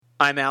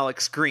I'm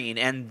Alex Green,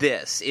 and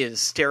this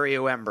is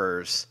Stereo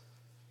Embers,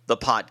 the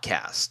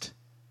podcast.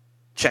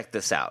 Check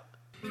this out.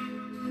 In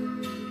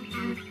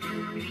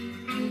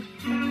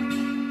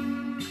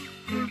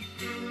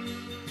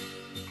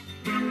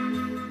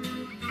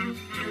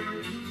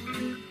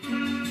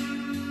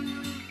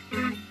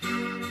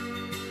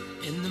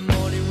the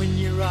morning when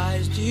you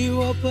rise, do you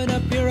open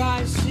up your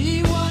eyes,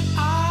 see what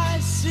I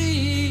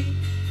see?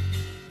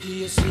 Do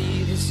you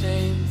see the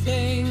same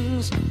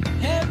things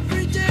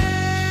every day?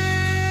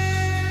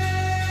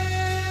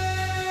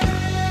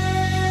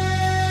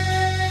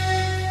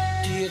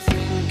 Do you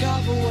think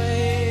of a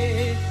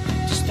way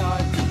to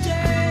start the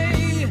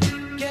day,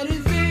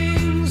 getting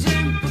things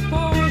in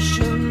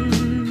proportion,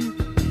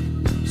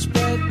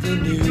 spread the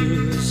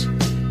news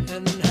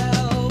and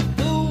help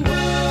the world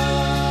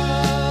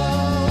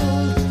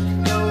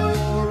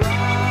go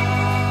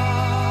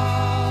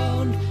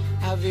round?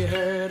 Have you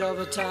heard of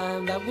a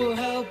time that will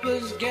help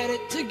us get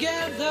it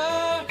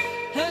together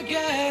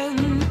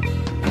again?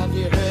 Have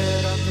you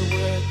heard of the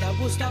word that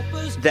will stop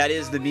us? That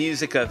is the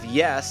music of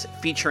Yes,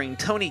 featuring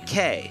Tony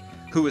Kaye,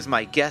 who is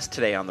my guest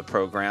today on the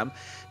program.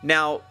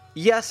 Now,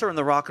 Yes are in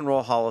the Rock and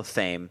Roll Hall of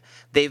Fame.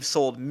 They've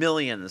sold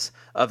millions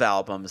of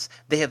albums.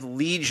 They have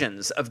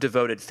legions of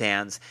devoted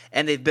fans,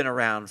 and they've been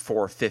around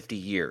for 50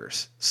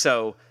 years.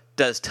 So,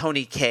 does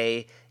Tony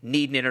Kaye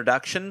need an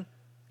introduction?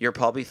 You're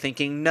probably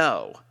thinking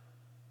no.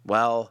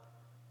 Well,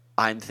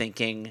 I'm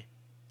thinking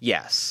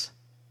yes.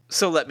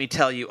 So let me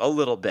tell you a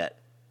little bit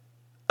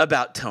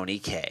about Tony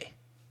Kaye.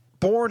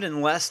 Born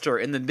in Leicester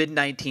in the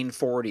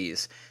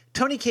mid-1940s,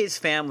 Tony Kaye's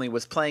family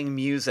was playing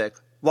music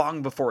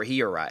long before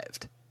he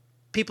arrived.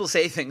 People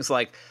say things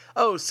like,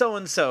 oh,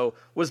 so-and-so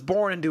was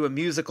born into a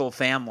musical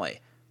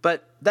family,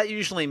 but that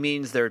usually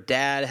means their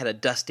dad had a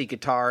dusty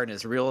guitar in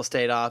his real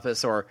estate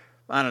office, or,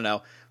 I don't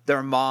know,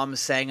 their mom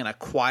sang in a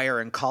choir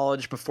in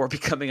college before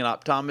becoming an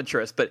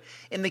optometrist. But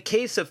in the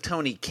case of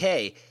Tony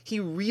Kaye,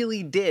 he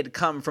really did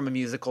come from a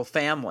musical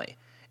family.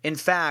 In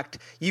fact,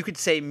 you could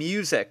say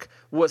music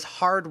was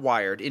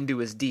hardwired into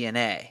his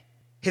DNA.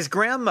 His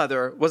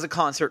grandmother was a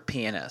concert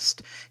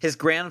pianist. His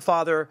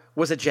grandfather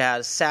was a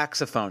jazz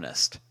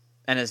saxophonist.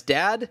 And his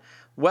dad?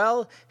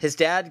 Well, his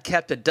dad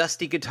kept a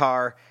dusty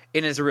guitar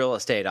in his real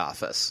estate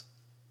office.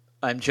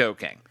 I'm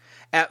joking.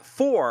 At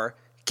 4,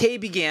 Kaye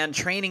began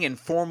training in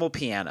formal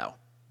piano.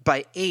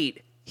 By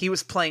 8, he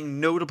was playing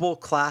notable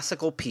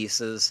classical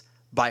pieces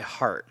by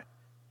heart.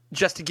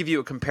 Just to give you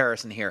a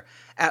comparison here,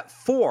 at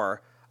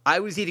 4, I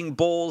was eating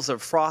bowls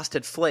of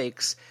Frosted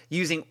Flakes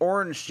using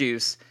orange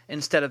juice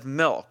instead of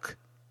milk.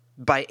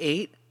 By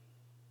 8,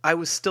 I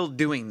was still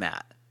doing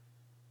that.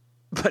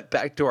 But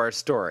back to our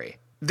story.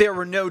 There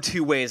were no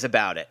two ways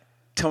about it.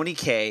 Tony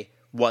Kaye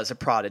was a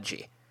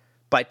prodigy.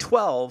 By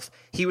 12,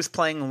 he was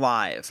playing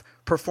live,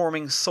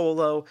 performing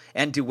solo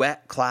and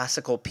duet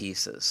classical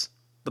pieces.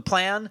 The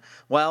plan?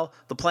 Well,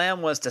 the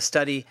plan was to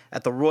study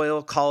at the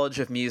Royal College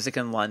of Music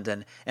in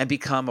London and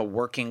become a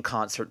working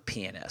concert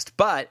pianist.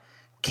 But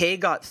Kaye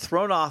got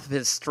thrown off of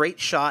his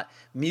straight-shot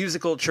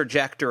musical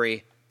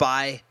trajectory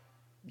by,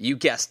 you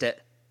guessed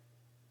it,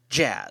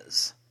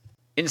 jazz.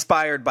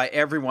 Inspired by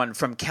everyone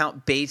from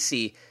Count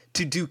Basie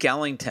to Duke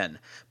Ellington,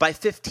 by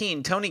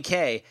 15, Tony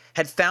Kaye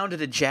had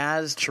founded a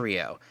jazz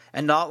trio,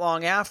 and not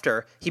long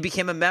after, he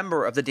became a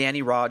member of the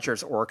Danny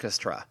Rogers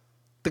Orchestra.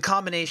 The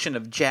combination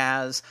of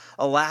jazz,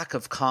 a lack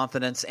of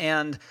confidence,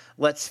 and,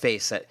 let's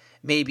face it,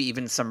 maybe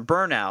even some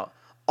burnout,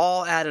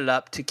 all added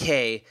up to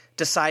Kaye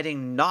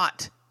deciding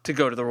not to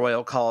go to the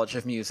Royal College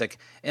of Music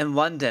in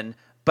London,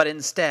 but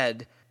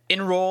instead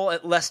enroll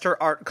at Leicester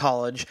Art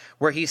College,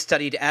 where he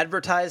studied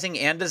advertising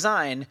and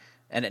design,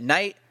 and at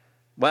night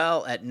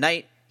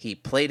he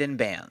played in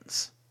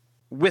bands.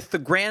 With the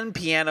grand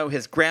piano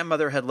his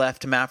grandmother had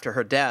left him after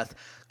her death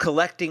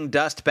collecting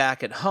dust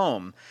back at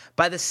home,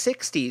 by the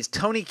 60s,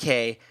 Tony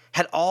Kaye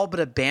had all but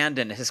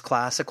abandoned his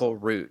classical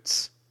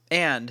roots,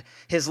 and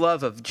his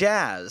love of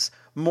jazz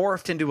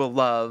morphed into a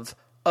love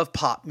of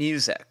pop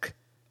music.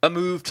 A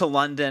move to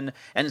London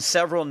and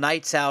several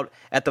nights out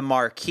at the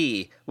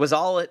Marquee was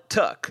all it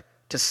took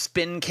to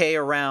spin Kaye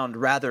around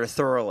rather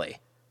thoroughly.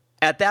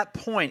 At that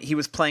point, he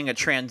was playing a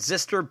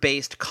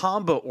transistor-based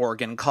combo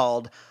organ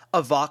called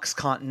a Vox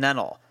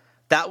Continental.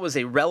 That was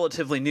a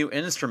relatively new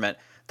instrument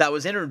that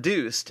was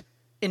introduced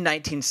in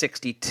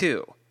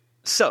 1962.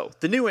 So,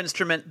 the new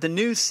instrument, the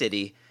new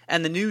city,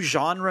 and the new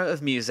genre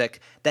of music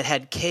that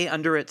had Kaye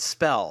under its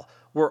spell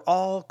were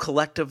all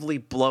collectively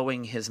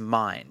blowing his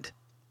mind.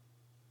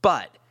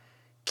 But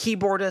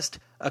keyboardist,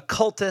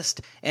 occultist,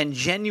 and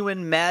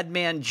genuine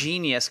madman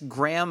genius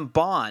Graham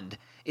Bond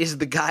is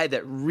the guy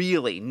that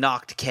really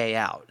knocked Kaye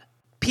out.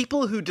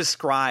 People who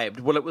described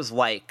what it was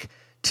like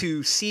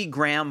to see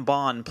Graham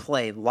Bond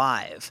play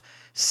live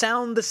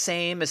sound the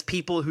same as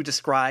people who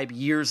describe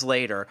years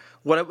later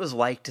what it was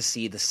like to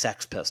see the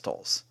Sex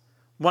Pistols.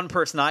 One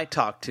person I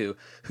talked to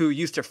who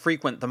used to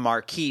frequent the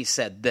Marquee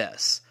said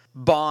this: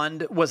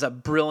 Bond was a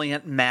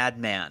brilliant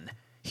madman.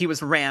 He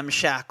was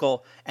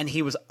ramshackle, and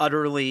he was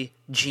utterly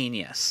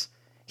genius.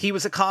 He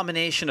was a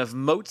combination of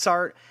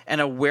Mozart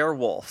and a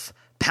werewolf,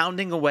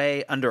 pounding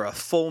away under a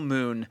full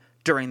moon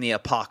during the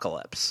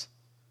apocalypse.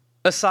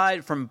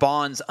 Aside from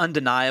Bond's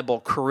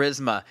undeniable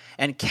charisma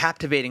and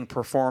captivating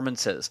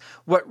performances,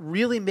 what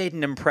really made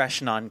an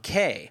impression on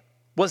Kay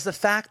was the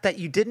fact that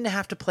you didn't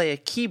have to play a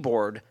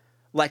keyboard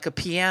like a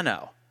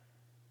piano.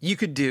 You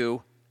could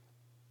do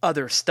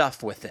other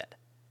stuff with it.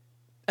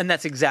 And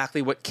that's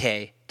exactly what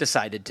Kay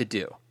decided to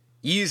do.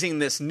 Using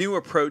this new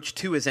approach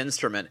to his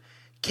instrument,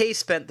 Kay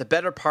spent the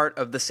better part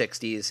of the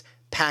 60s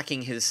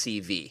packing his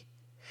CV.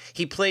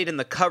 He played in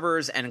the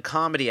covers and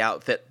comedy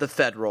outfit The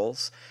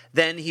Federals,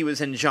 then he was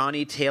in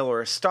Johnny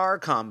Taylor's Star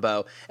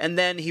Combo, and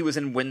then he was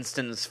in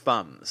Winston's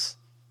Fums.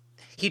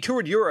 He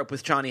toured Europe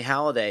with Johnny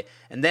Hallyday,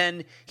 and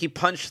then he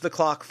punched the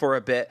clock for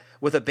a bit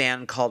with a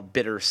band called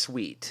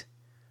Bittersweet.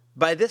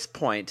 By this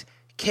point,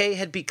 Kay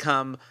had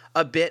become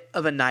a bit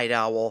of a night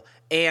owl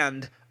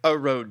and a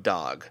road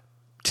dog.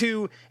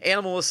 Two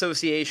animal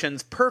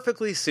associations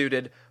perfectly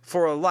suited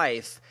for a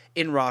life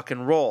in rock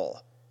and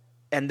roll.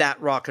 And that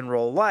rock and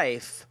roll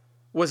life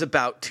was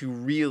about to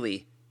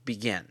really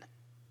begin.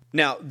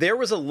 Now, there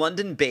was a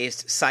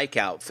London-based psych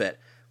outfit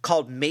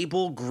called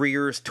Mabel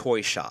Greer's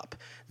Toy Shop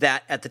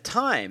that, at the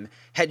time,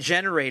 had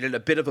generated a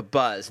bit of a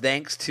buzz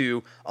thanks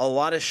to a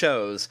lot of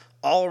shows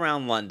all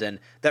around London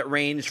that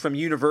ranged from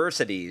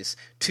universities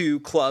to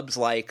clubs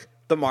like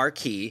the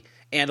Marquee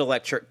and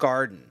Electric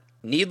Garden.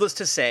 Needless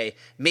to say,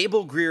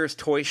 Mabel Greer's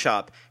Toy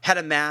Shop had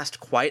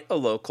amassed quite a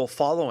local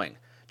following.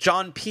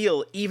 John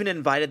Peel even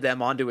invited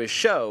them onto his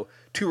show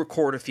to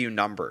record a few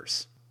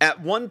numbers.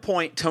 At one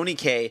point, Tony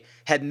Kaye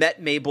had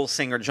met Mabel's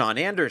singer John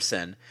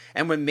Anderson,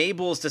 and when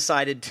Mabel's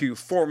decided to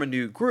form a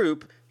new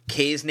group,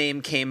 Kaye's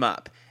name came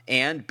up,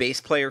 and bass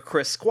player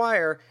Chris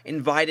Squire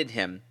invited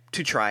him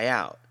to try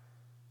out.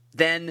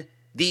 Then,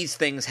 these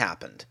things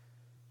happened.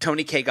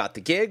 Tony Kaye got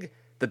the gig,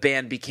 the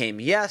band became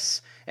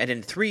Yes, and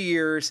in 3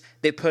 years,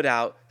 they put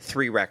out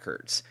 3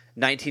 records.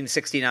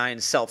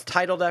 1969's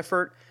self-titled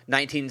effort,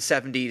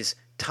 1970's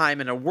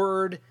Time and a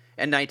Word,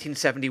 and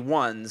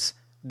 1971's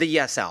The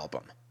Yes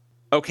Album.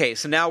 Okay,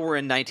 so now we're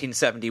in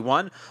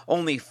 1971,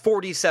 only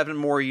 47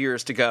 more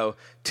years to go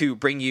to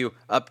bring you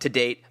up to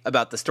date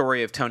about the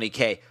story of Tony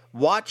Kaye.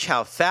 Watch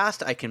how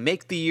fast I can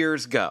make the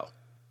years go.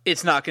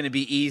 It's not going to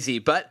be easy,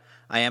 but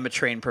I am a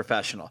trained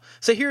professional.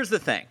 So here's the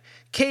thing.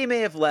 Kaye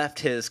may have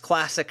left his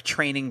classic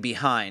training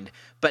behind,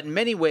 but in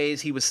many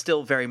ways he was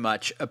still very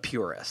much a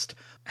purist.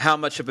 How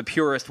much of a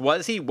purist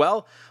was he?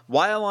 Well,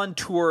 while on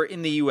tour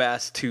in the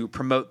US to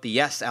promote the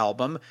Yes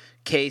album,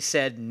 Kaye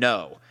said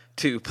no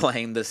to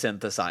playing the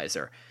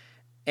synthesizer.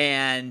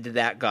 And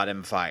that got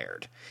him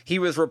fired. He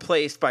was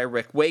replaced by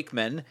Rick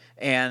Wakeman,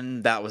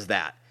 and that was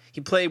that.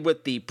 He played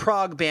with the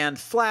prog band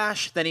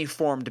Flash, then he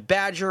formed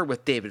Badger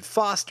with David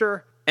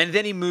Foster, and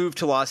then he moved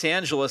to Los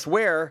Angeles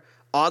where,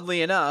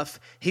 oddly enough,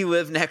 he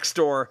lived next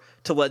door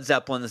to Led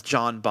Zeppelin's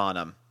John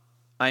Bonham.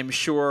 I'm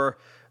sure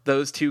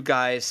those two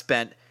guys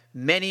spent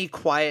many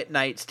quiet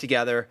nights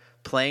together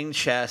playing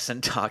chess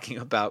and talking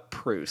about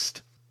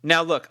Proust.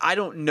 Now look, I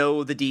don't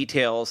know the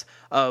details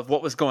of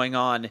what was going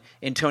on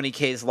in Tony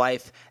Kaye's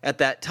life at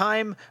that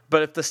time,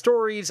 but if the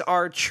stories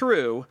are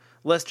true,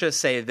 let's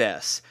just say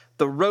this.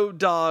 The road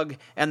dog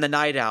and the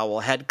night owl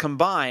had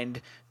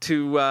combined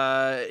to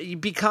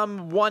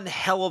become one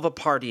hell of a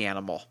party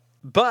animal.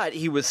 But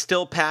he was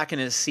still packing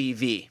his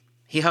CV.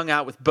 He hung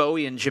out with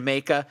Bowie in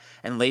Jamaica,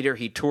 and later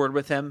he toured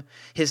with him.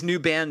 His new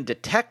band,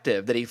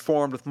 Detective, that he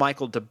formed with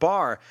Michael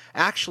DeBar,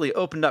 actually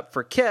opened up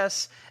for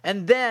Kiss,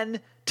 and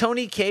then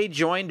Tony Kaye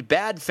joined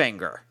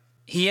Badfinger.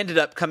 He ended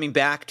up coming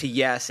back to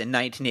Yes in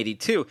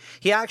 1982.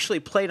 He actually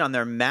played on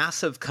their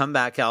massive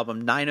comeback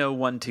album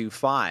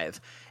 90125.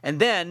 And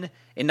then,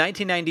 in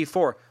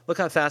 1994, look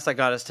how fast I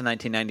got us to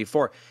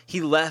 1994,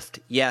 he left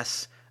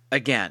Yes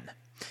again.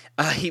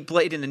 He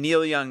played in a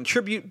Neil Young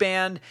tribute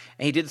band,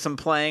 and he did some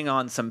playing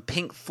on some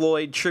Pink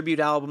Floyd tribute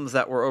albums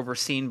that were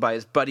overseen by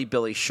his buddy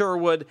Billy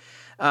Sherwood.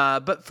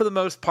 But for the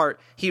most part,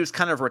 he was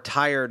kind of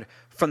retired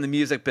from the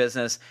music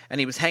business, and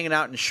he was hanging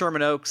out in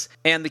Sherman Oaks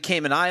and the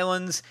Cayman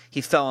Islands.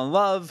 He fell in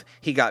love.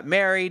 He got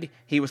married.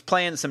 He was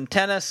playing some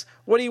tennis.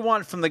 What do you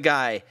want from the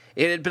guy?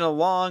 It had been a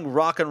long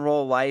rock and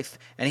roll life,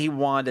 and he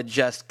wanted to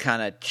just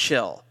kind of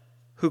chill.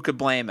 Who could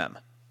blame him?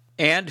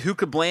 And who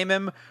could blame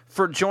him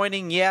for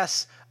joining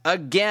Yes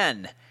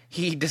again?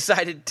 He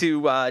decided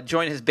to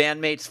join his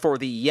bandmates for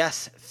the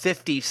Yes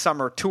 50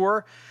 Summer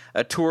Tour,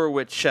 a tour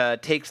which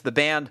takes the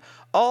band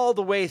all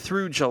the way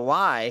through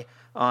July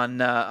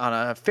on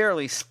a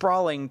fairly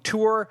sprawling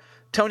tour.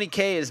 Tony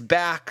Kaye is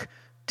back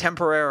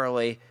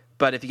temporarily,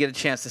 but if you get a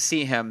chance to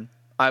see him,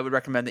 I would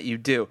recommend that you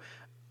do.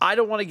 I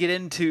don't want to get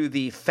into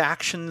the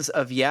factions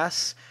of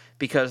Yes,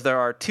 because there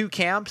are 2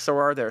 camps,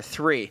 or are there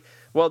 3?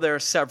 Well, there are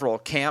several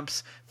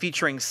camps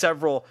featuring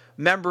several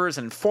members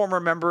and former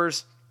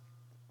members.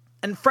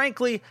 And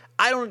frankly,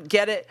 I don't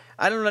get it.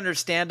 I don't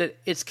understand it.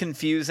 It's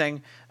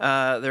confusing.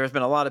 There's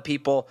been a lot of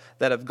people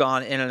that have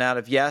gone in and out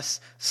of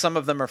Yes. Some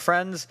of them are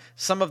friends.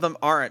 Some of them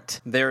aren't.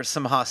 There's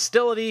some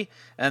hostility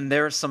and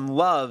there's some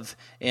love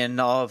in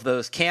all of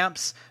those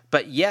camps.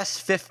 But Yes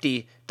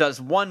 50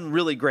 does one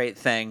really great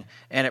thing,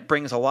 and it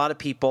brings a lot of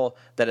people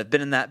that have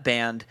been in that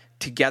band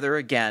together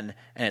again,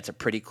 and it's a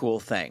pretty cool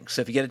thing.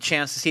 So if you get a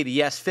chance to see the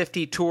Yes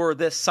 50 tour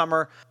this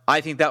summer,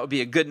 I think that would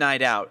be a good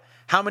night out.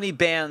 How many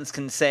bands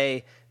can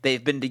say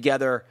they've been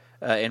together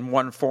in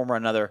one form or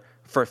another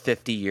for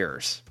 50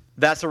 years?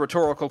 That's a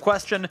rhetorical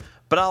question,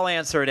 but I'll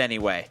answer it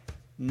anyway.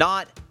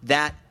 Not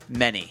that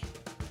many.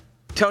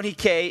 Tony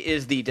Kaye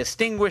is the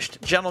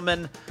distinguished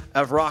gentleman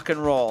of rock and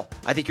roll.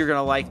 I think you're going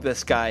to like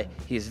this guy.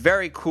 He's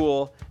very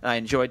cool, and I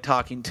enjoyed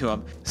talking to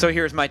him. So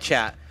here's my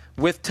chat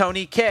with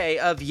Tony Kaye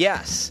of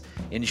Yes.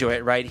 Enjoy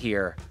it right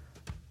here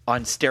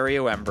on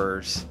Stereo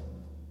Embers,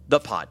 the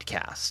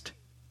podcast.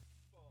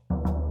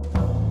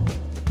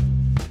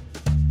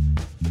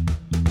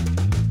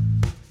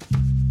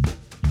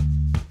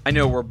 I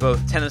know we're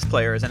both tennis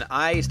players, and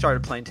I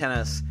started playing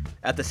tennis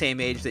at the same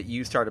age that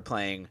you started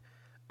playing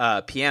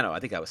piano.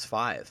 I think I was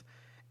 5.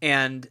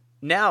 And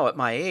now at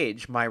my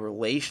age, my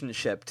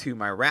relationship to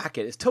my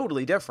racket is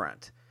totally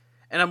different.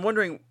 And I'm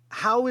wondering,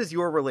 how is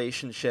your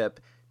relationship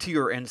to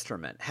your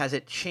instrument? Has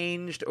it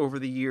changed over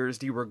the years?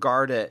 Do you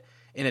regard it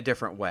in a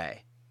different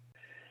way?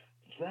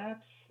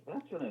 That's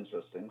an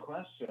interesting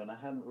question. I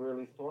hadn't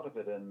really thought of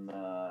it in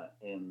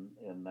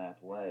that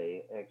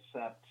way,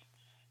 except,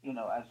 you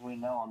know, as we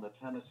know on the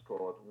tennis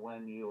court,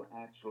 when you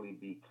actually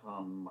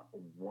become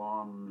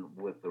one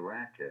with the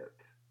racket,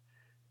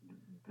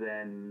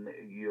 then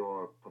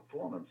your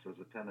performance as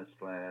a tennis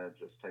player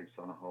just takes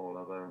on a whole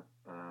other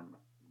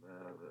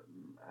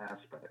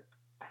aspect.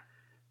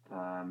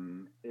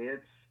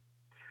 It's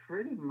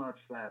pretty much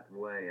that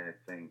way, I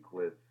think,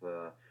 with...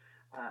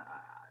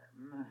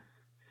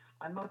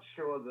 I'm not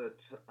sure that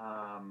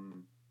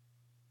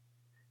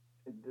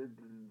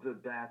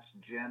that's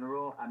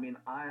general. I mean,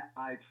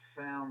 I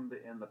found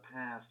in the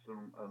past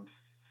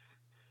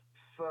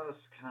first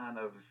kind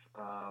of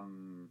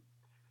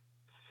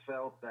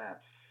felt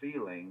that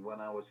feeling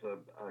when I was a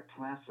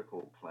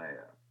classical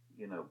player,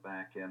 you know,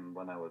 back in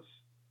when I was,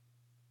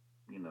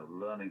 you know,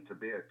 learning to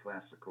be a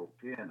classical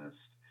pianist,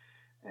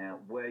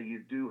 where you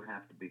do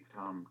have to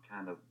become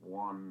kind of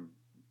one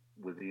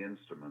with the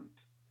instrument.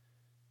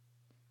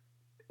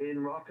 In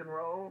rock and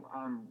roll,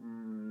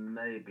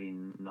 maybe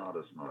not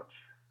as much,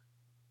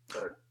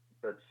 but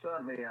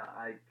certainly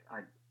I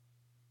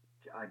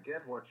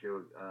get what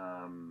you're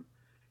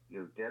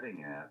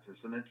getting at.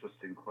 It's an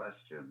interesting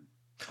question,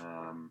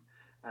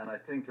 and I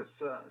think a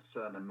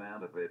certain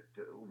amount of it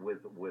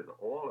with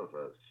all of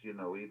us, you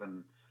know,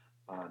 even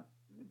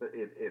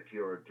if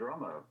you're a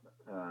drummer,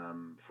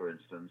 for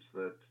instance,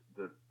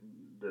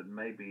 that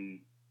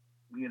maybe,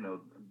 you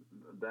know,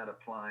 that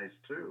applies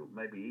too,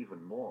 maybe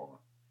even more.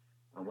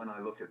 And when I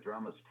look at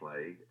drummers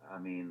play, I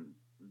mean,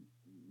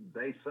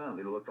 they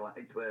certainly look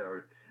like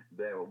they're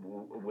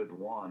with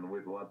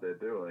what they're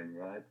doing,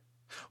 right?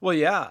 Well,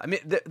 yeah. I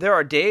mean, there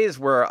are days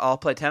where I'll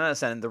play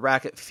tennis and the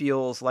racket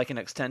feels like an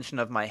extension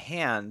of my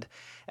hand,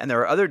 and there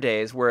are other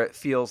days where it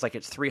feels like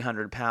it's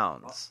 300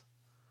 pounds.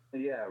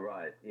 Yeah,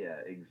 right. Yeah,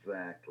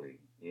 exactly.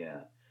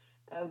 Yeah,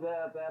 and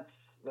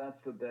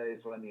that's the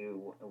days when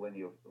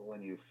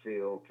you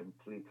feel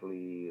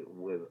completely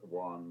with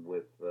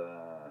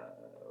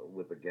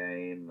the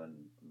game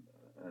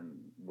and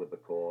with the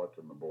court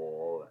and the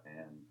ball,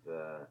 and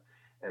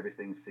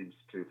everything seems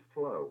to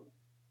flow.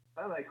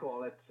 And they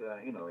call it,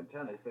 you know, in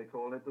tennis they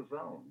call it the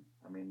zone.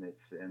 I mean,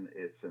 it's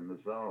in the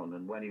zone.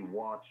 And when you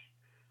watch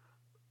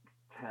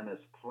tennis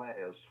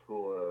players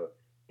who are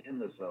in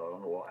the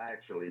zone or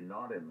actually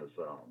not in the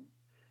zone,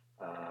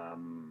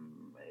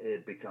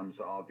 it becomes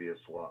obvious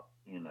what,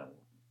 you know,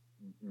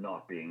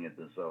 not being in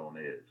the zone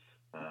is.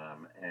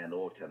 And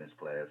all tennis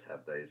players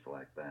have days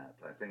like that.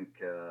 I think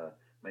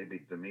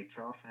maybe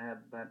Dimitrov had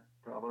that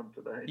problem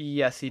today.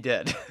 Yes, he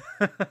did.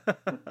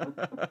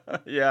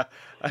 Yeah,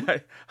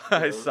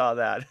 I saw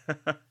that.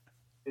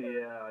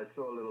 Yeah, I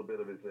saw a little bit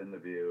of his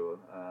interview.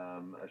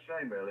 A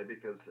shame, really,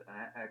 because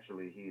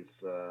actually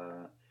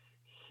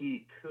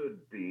he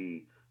could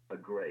be a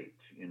great.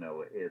 You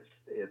know,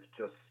 it's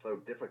just so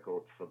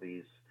difficult for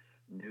these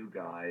new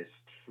guys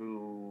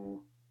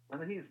to. I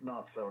mean, he's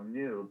not so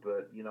new,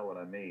 but you know what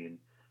I mean.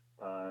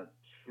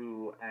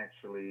 To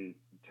actually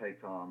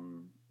take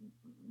on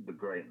the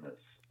greatness,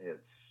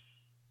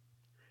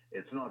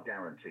 it's not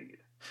guaranteed.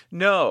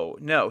 No,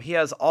 he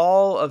has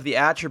all of the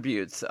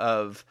attributes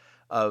of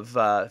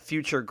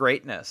future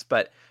greatness,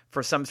 but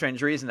for some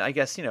strange reason, I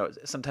guess, you know,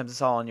 sometimes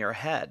it's all in your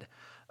head.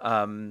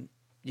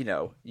 You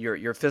know,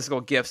 your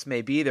physical gifts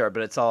may be there,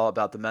 but it's all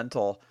about the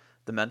mental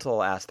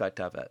aspect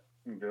of it.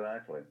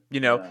 Exactly. You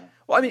know, yeah.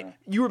 Well, I mean,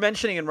 you were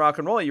mentioning in rock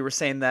and roll, you were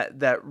saying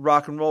that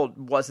rock and roll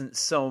wasn't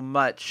so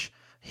much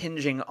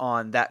hinging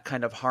on that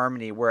kind of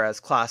harmony, whereas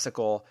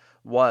classical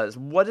was.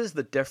 What is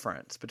the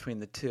difference between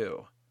the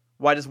two?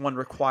 Why does one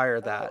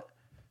require that?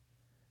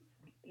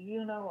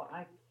 You know,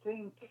 I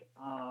think,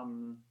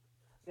 you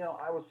know,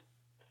 I was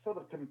sort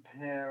of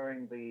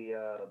comparing the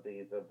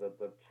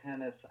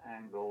tennis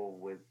angle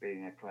with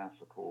being a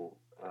classical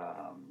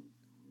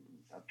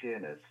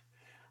pianist.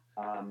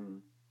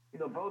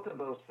 both of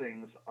those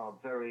things are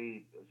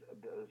very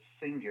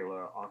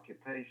singular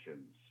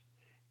occupations,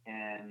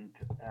 and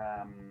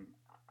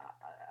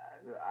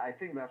I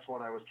think that's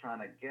what I was trying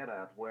to get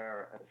at.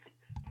 Where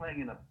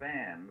playing in a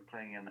band,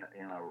 playing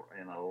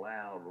in a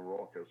loud,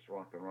 raucous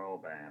rock and roll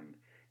band,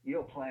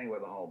 you're playing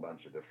with a whole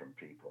bunch of different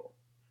people.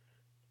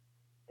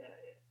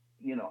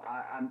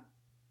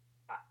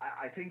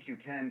 I think you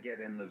can get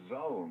in the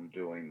zone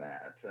doing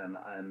that,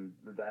 and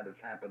that has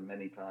happened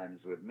many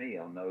times with me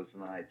on those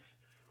nights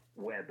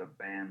where the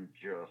band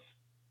just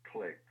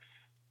clicks.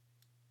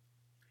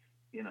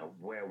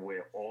 Where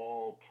we're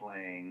all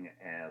playing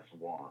as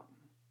one.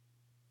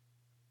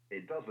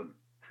 It doesn't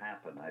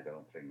happen, I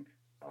don't think,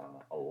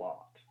 a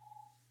lot,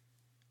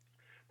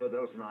 but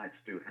those nights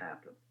do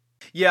happen.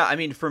 Yeah, I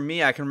mean, for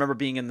me, I can remember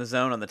being in the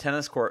zone on the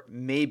tennis court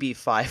maybe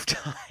 5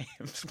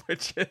 times,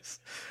 which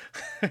is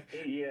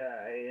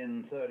yeah,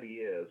 in 30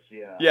 years.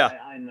 Yeah, yeah.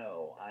 I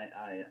know.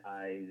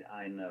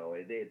 I know.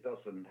 It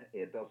doesn't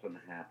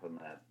happen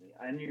that,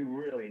 and you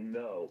really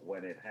know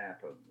when it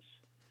happens.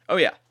 Oh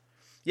yeah.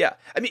 Yeah.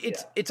 I mean,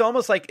 Yeah. it's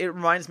almost like it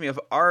reminds me of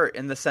art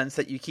in the sense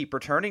that you keep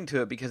returning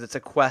to it because it's a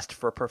quest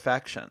for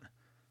perfection.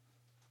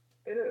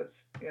 It is.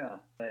 Yeah.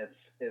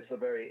 It's a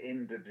very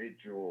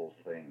individual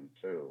thing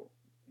too.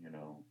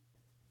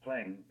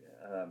 Playing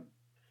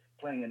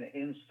an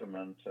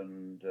instrument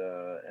and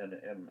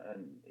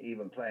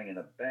even playing in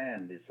a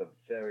band is a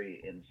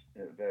very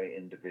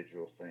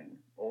individual thing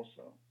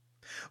also.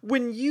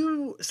 When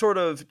you sort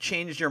of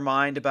changed your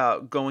mind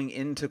about going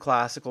into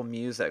classical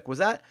music, was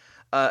that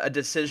a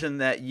decision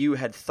that you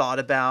had thought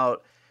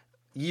about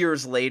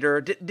years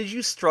later? Did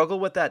you struggle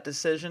with that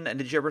decision, and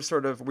did you ever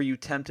were you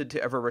tempted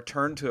to ever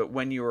return to it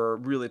when you were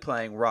really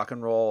playing rock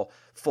and roll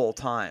full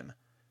time?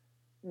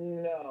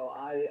 No,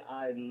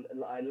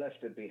 I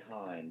left it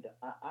behind.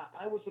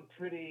 I was a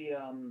pretty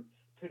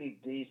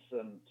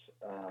decent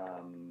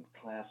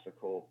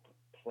classical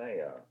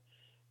player,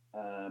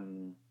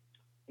 and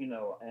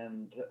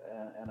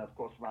of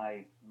course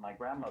my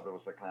grandmother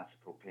was a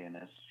classical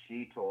pianist.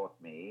 She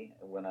taught me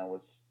when I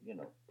was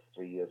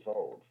 3 years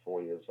old,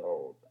 4 years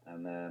old,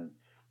 and then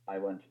I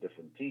went to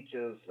different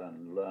teachers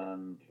and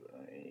learned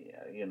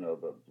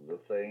the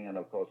thing, and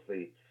of course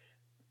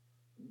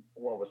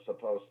what was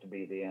supposed to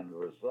be the end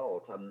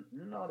result. I'm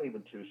not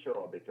even too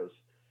sure because,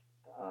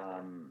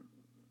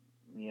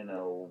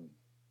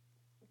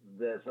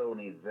 there's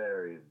only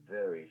very,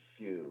 very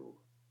few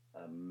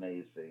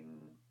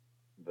amazing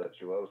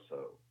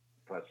virtuoso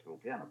classical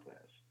piano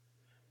players.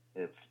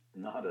 It's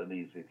not an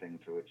easy thing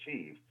to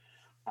achieve.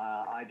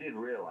 I did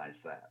realize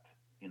that.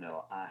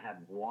 I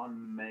had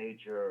one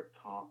major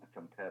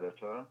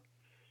competitor,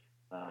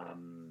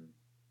 and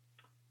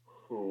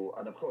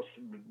of course,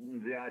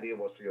 the idea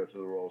was to go to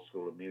the Royal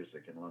School of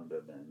Music in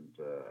London and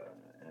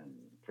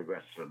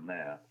progress from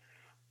there.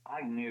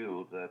 I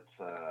knew that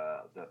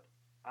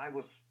I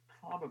was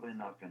probably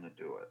not going to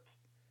do it,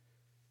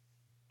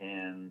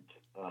 and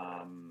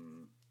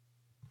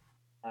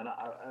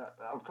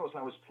of course,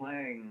 I was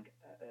playing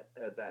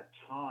at that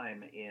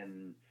time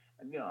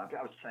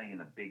I was playing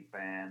in a big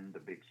band, a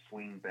big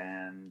swing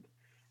band.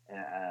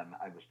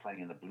 I was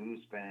playing in a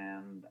blues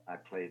band. I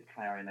played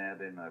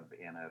clarinet in a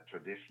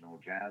traditional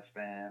jazz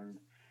band.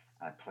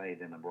 I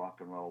played in a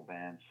rock and roll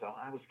band. So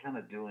I was kind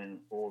of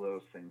doing all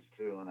those things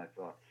too. And I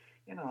thought,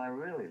 I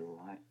really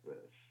like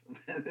this.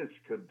 This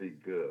could be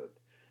good.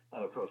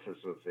 And of course,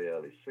 this was the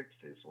early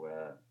 60s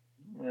where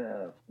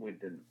we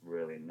didn't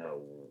really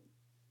know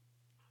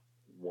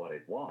what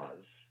it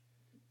was.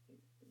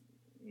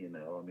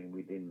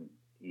 We didn't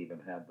even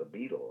have the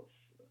Beatles.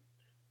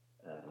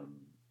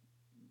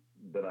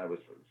 But I was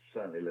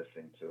certainly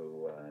listening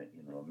to,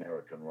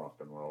 American rock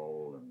and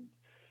roll, and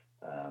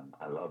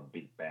I love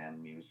big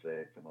band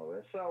music and all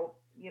that. So,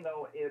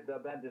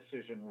 that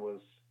decision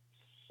was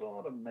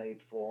sort of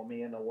made for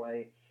me in a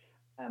way,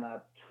 and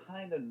I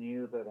kind of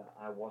knew that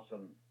I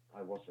wasn't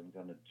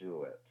going to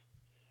do it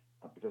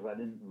because I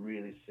didn't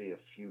really see a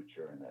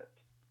future in it.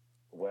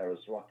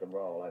 Whereas rock and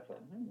roll, I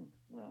thought,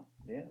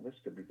 this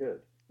could be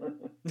good.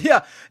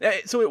 Yeah,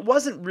 so it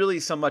wasn't really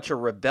so much a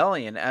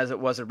rebellion as it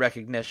was a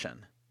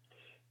recognition.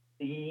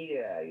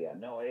 Yeah.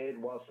 No, it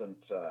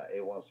wasn't a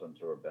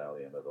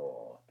rebellion at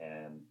all,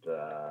 and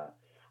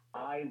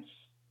I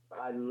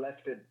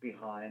left it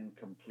behind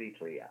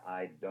completely.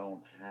 I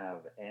don't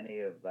have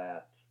any of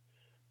that.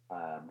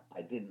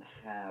 I didn't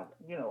have,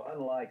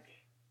 unlike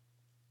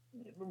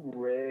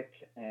Rick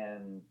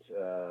and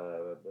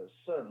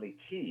certainly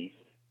Keith.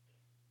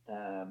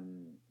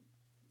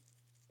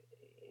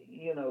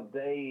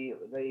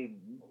 They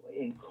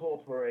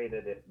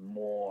incorporated it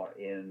more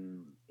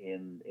in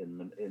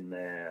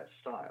their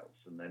styles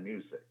and their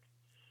music.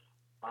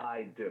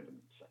 I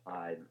didn't.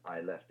 I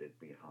left it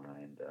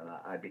behind, and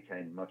I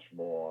became much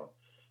more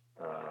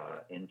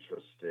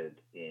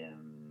interested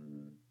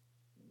in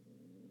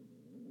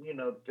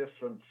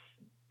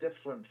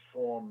different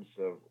forms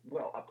of.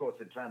 Well, of course,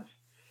 it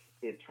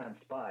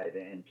transpired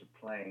into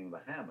playing the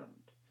Hammond.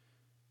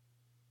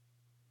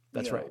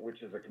 That's right.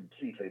 Which is a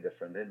completely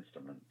different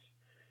instrument.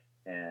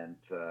 and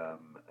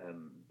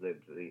the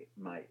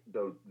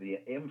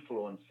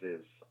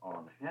influences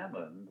on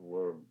Hammond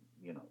were,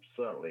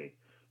 certainly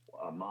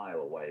a mile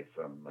away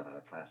from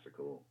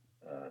classical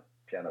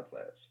piano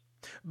players.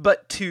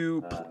 But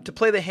to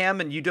play the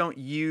Hammond, you don't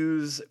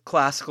use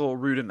classical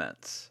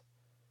rudiments.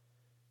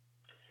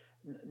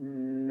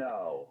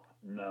 No,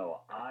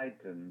 I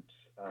didn't.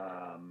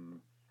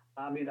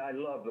 I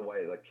love the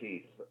way that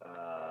Keith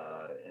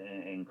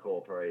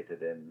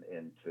incorporated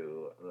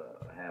into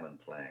Hammond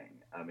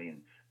playing.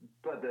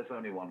 But there's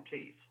only one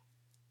Keith.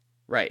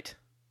 Right.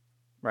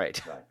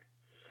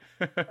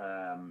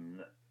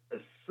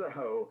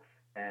 So,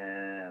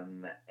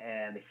 and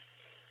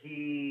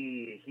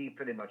he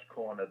pretty much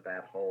cornered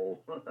that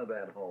whole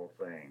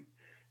thing.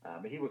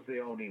 He was the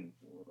only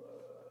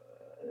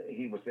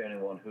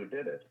one who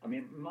did it.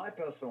 My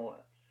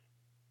personal,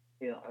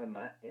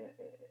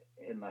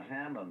 in the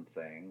Hammond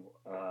thing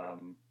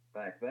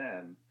back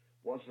then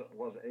was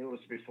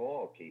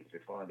before Keith,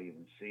 before I'd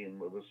even seen.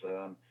 It was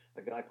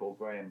a guy called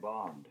Graham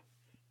Bond,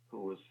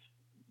 who was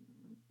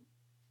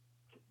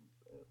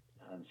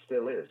and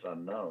still is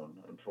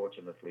unknown.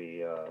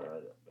 Unfortunately,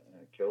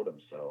 killed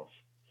himself.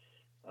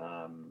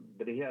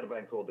 But he had a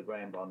band called the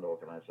Graham Bond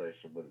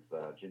Organization with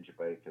Ginger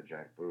Baker,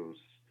 Jack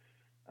Bruce,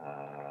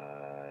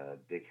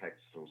 Dick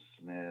Hextall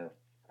Smith,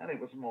 and it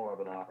was more of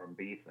an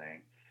R&B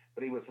thing.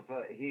 But he was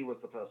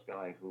the first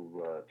guy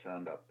who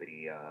turned up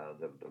the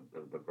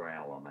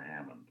growl on the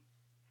Hammond.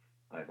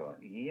 I thought,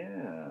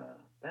 yeah,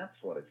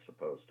 that's what it's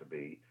supposed to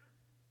be.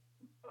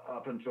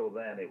 Up until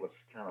then, it was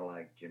kind of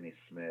like Jimmy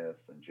Smith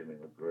and Jimmy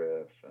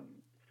McGriff, and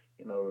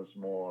there was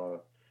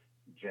more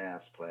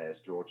jazz players,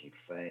 Georgie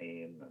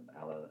Fame and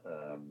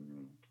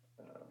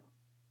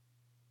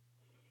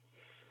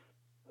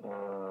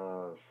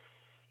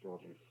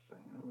Georgie Fame.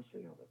 What was the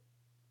other?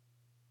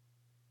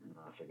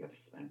 No, I forget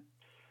his name.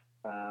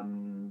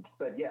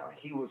 But yeah,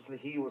 he was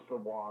the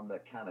one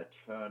that kind of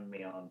turned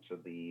me on to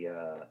the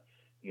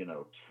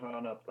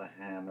turn up the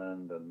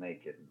Hammond and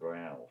make it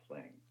growl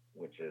thing,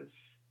 which is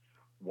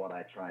what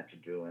I tried to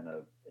do in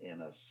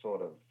a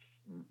sort of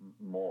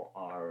more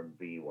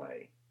R&B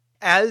way.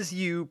 As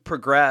you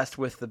progressed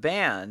with the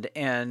band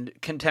and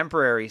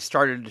contemporaries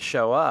started to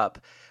show up,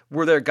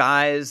 were there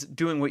guys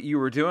doing what you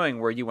were doing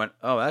where you went,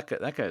 oh,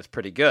 that guy's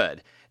pretty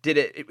good?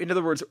 In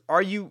other words,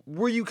 were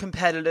you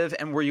competitive,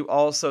 and were you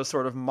also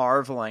sort of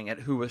marveling at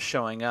who was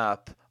showing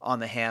up on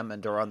the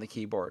Hammond or on the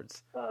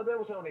keyboards? There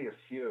was only a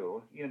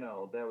few,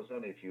 there was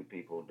only a few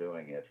people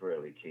doing it,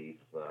 really. Keith,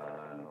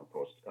 of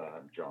course,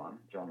 John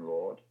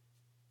Lord,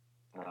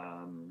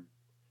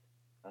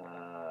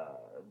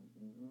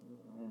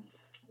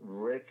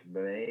 Rick,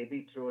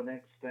 maybe to an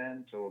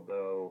extent,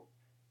 although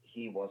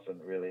he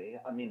wasn't really.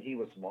 He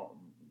was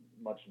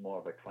much more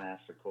of a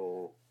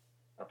classical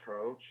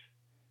approach.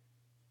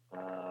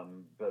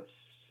 But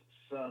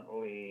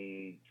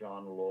certainly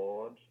John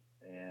Lord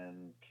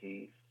and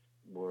Keith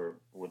were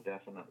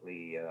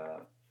definitely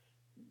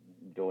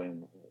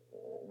doing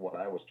what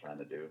I was trying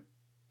to do.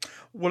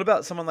 What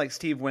about someone like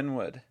Steve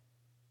Winwood?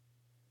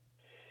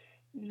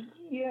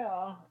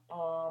 Yeah,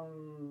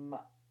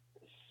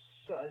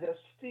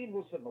 Steve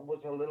was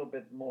a little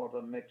bit more of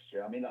a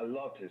mixture. I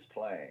loved his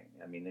playing.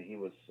 He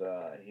was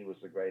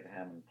a great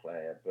Hammond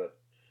player, but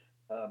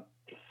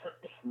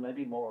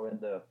maybe more in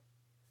the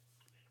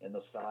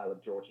style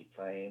of Georgie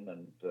Fame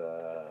and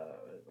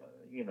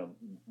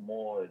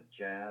more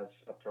jazz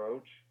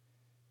approach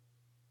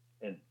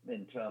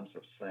in terms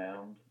of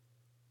sound.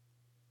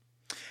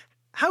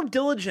 How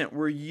diligent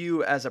were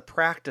you as a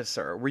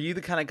practicer? Were you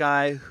the kind of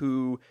guy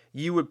who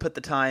you would put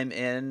the time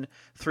in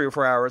 3 or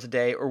 4 hours a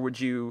day, or did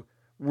you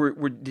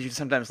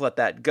sometimes let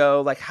that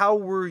go? Like, how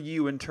were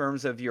you in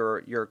terms of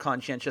your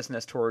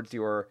conscientiousness towards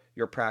your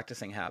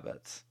practicing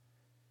habits?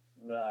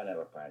 No, I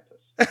never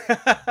practiced.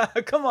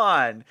 Come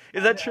on,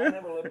 is that true?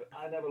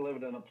 I never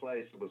lived in a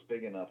place that was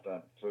big enough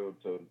to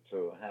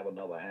have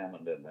another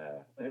Hammond in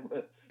there.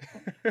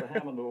 The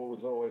Hammond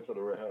was always at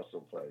a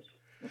rehearsal place.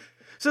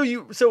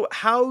 So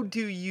how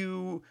do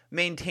you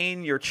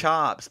maintain your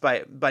chops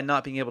by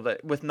not being able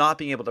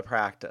to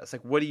practice?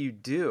 Like, what do you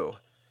do?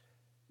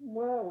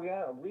 Well,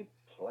 we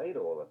played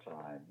all the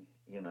time.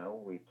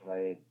 We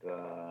played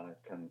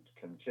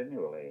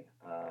continually.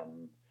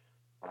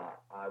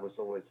 I was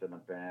always in a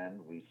band.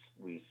 We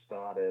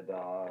started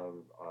our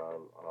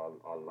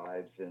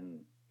lives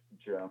in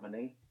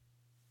Germany,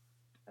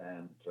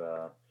 and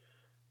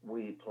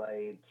we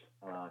played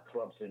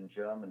clubs in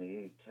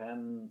Germany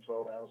 10,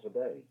 12 hours a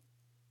day.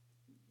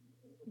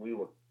 We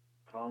were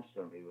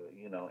constantly,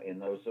 in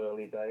those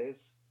early days.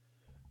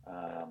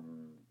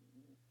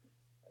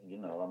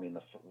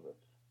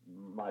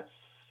 My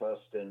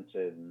first stint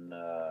in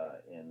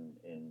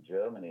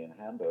Germany, in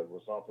Hamburg,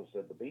 was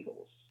opposite the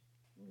Beatles.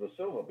 The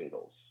Silver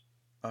Beatles.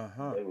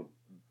 Uh-huh. They were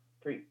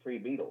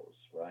pre-Beatles,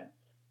 right?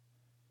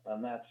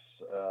 And that's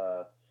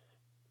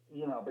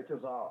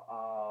because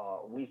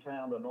we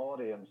found an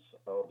audience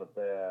over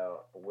there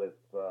with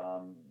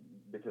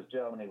because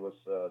Germany was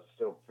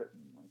still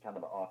kind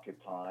of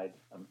occupied,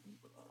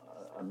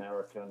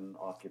 American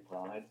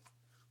occupied,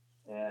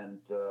 and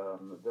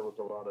there was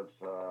a lot of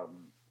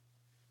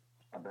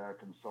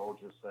American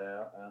soldiers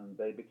there, and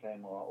they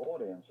became our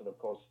audience. And of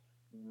course,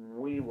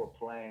 we were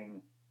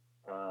playing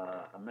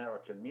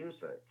American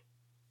music.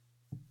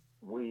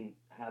 We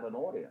had an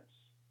audience.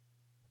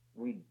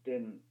 We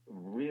didn't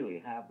really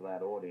have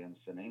that audience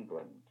in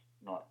England,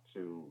 not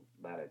to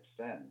that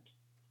extent.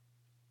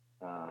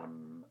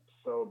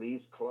 So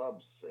these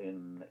clubs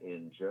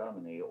in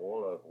Germany,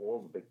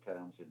 all the big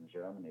towns in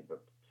Germany,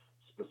 but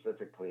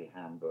specifically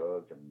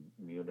Hamburg and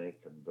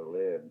Munich and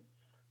Berlin,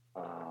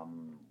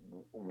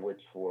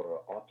 which were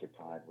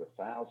occupied with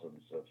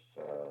thousands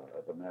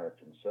of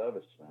American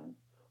servicemen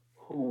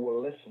who were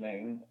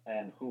listening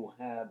and who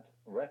had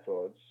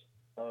records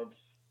of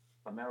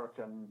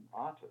American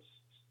artists.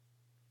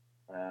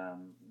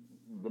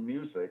 The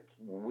music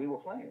we were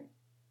playing.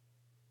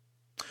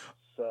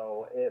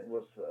 So it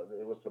was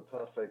the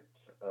perfect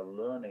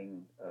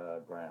learning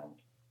ground.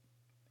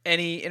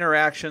 Any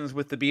interactions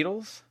with the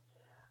Beatles?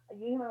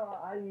 You know,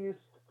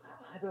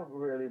 I don't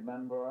really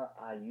remember.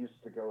 I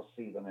used to go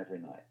see them every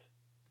night.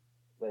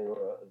 They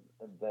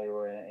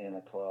were in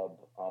a club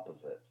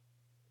opposite,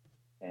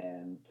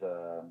 and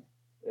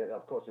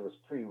of course it was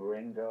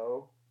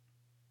pre-Ringo.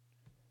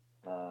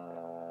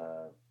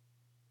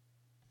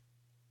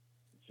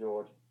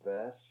 George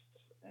Best,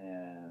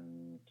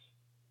 and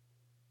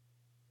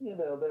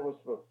there was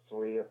the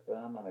three of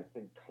them, and I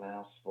think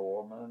Klaus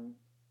Voormann.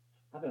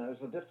 I don't know.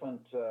 It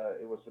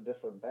was a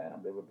different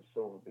band. They were the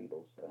Silver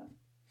Beatles then.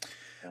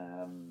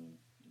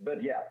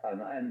 But yeah,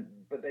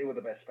 but they were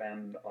the best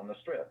band on the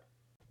Strip.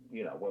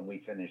 When we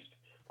finished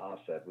our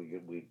set,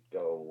 we'd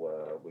go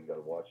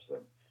watch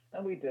them,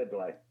 and we did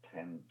like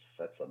 10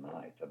 sets a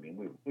night. I mean,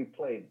 we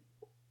played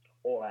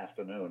all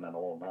afternoon and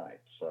all night.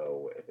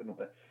 So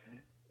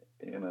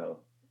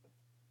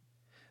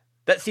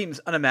That seems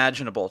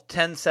unimaginable.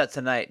 10 sets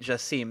a night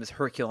just seems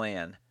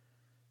Herculean.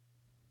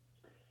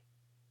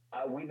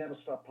 We never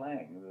stopped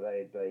playing.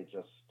 They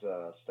just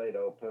stayed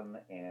open,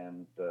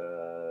 and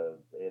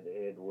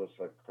it was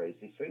a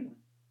crazy scene.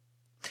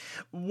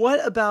 What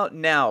about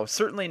now?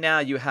 Certainly now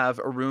you have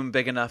a room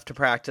big enough to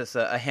practice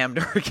a hammed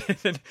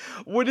organ.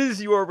 What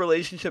is your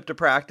relationship to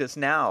practice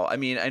now? I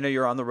mean, I know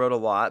you're on the road a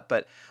lot,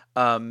 but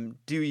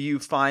do you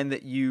find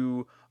that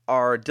you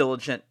are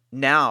diligent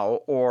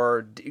now,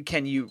 or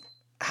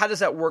how does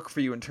that work for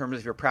you in terms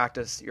of your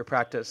practice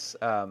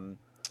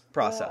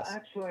process? Well,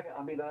 actually,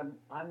 I mean,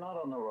 I'm not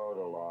on the road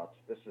a lot.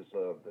 This is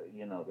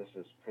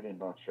pretty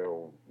much a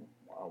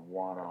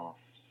one-off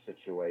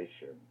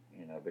situation,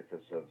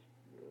 because of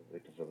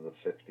the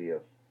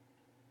 50th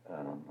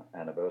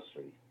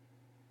anniversary.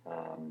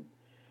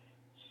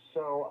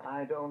 So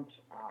I don't,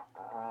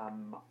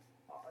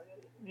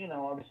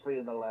 obviously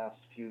in the last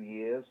few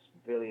years,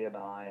 Billy and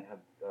I have,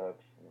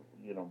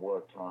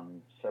 worked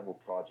on several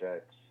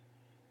projects.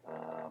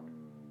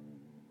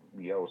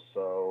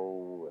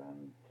 Yoso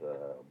and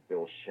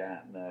Bill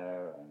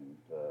Shatner and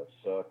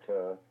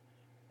Circa,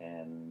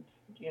 and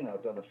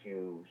done a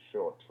few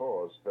short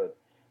tours, but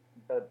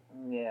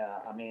yeah,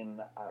 I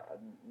mean,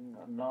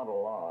 not a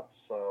lot.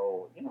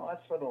 So I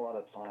spend a lot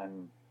of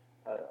time.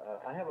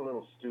 I have a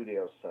little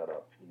studio set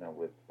up,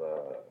 with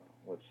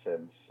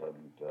synths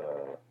and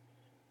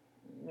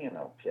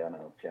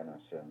piano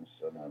synths,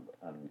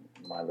 and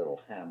my little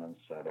Hammond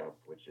setup,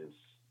 which is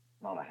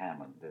not a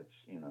Hammond. It's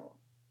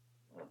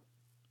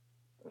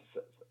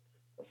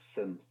a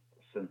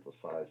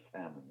synthesized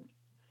Hammond,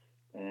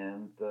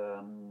 and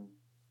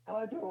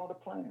I do a lot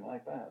of playing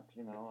like that.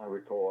 I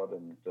record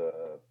and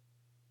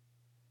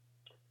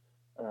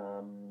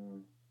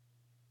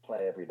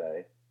play every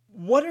day.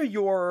 What are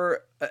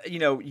your,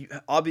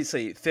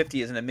 obviously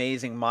 50 is an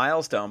amazing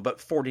milestone, but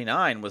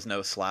 49 was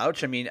no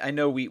slouch. I mean, I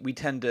know we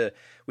tend to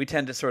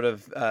sort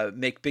of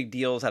make big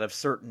deals out of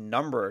certain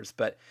numbers,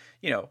 but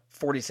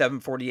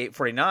 47, 48,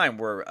 49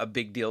 were a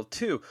big deal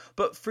too.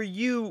 But for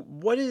you,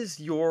 what is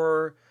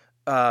what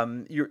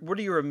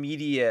are your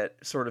immediate,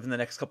 sort of in the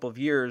next couple of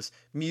years,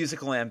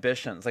 musical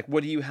ambitions? Like,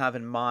 what do you have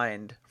in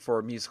mind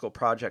for musical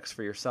projects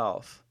for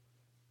yourself?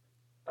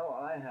 Oh,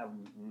 I have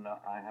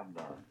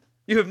none.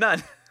 You have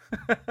none.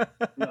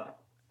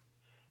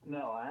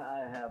 No,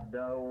 I have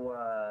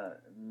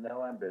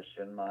no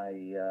ambition.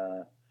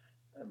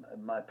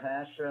 My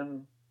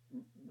passion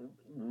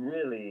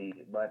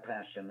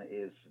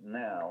is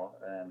now,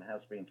 and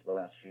has been for the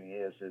last few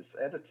years, is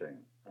editing.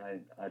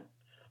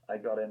 I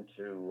got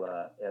into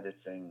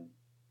editing,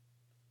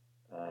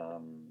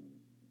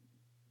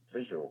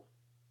 visual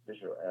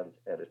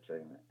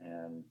editing,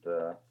 and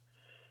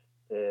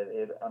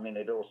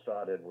it all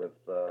started with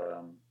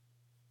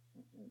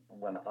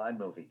when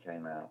iMovie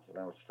came out, and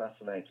I was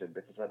fascinated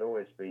because I'd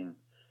always been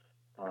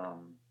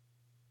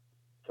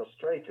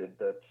frustrated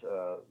that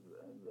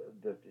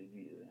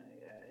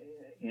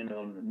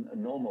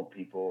normal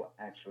people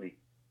actually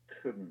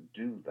couldn't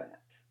do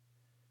that.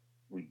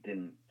 We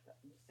didn't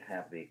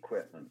have the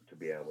equipment to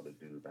be able to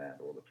do that,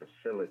 or the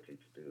facility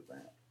to do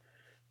that.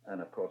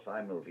 And of course,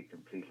 iMovie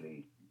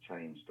completely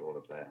changed all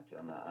of that,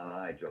 and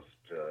I just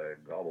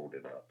gobbled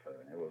it up.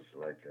 It was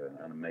like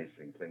an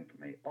amazing thing for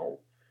me. Oh,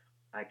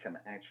 I can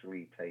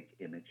actually take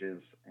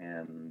images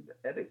and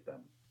edit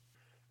them.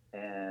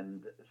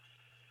 And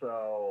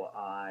so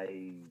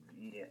I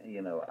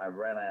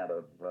ran out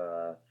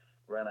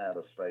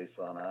of space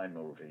on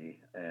iMovie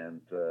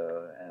and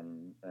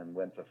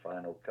went to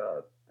Final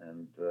Cut,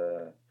 and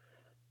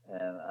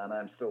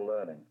I'm still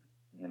learning,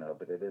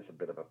 but it is a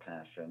bit of a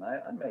passion.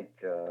 I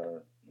make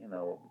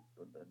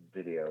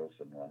videos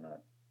and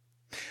whatnot.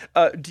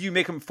 Do you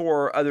make them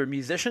for other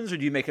musicians, or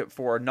do you make it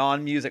for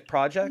non-music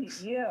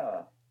projects?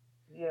 Yeah.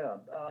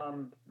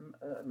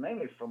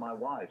 Mainly for my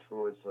wife,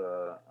 who is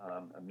a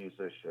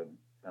musician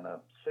and a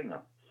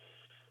singer.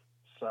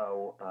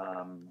 So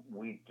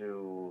we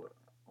do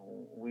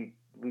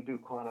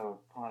quite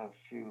a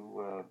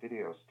few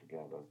videos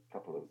together, a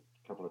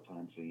couple of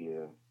times a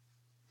year.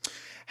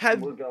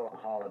 We'll go on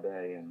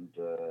holiday, and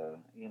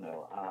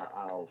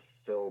I'll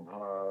film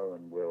her,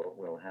 and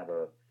we'll have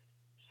a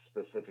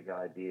specific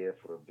idea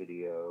for a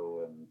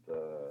video,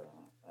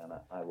 and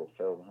I will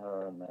film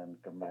her, and then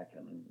come back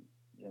and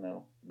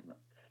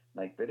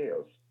make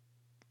videos.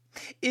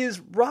 Is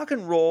rock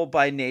and roll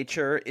by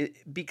nature,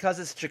 because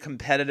it's such a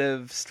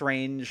competitive,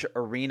 strange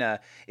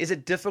arena, is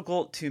it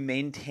difficult to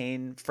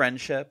maintain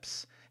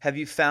friendships? Have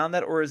you found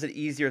that, or is it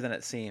easier than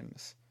it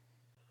seems?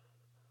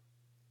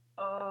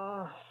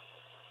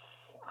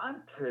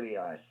 I'm pretty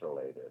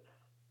isolated.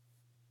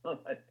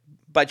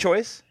 By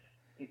choice?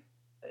 Yeah,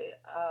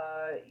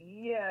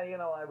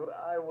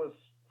 I was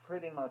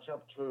pretty much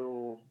up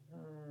to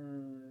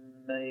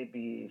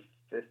maybe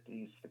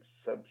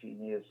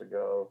 17 years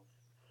ago.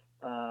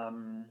 I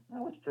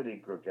was pretty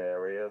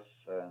gregarious,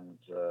 and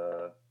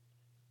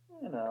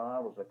I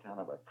was a kind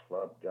of a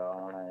club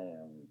guy,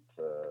 and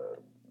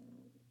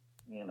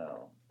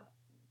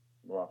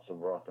lots of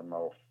rock and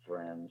roll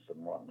friends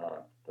and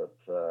whatnot.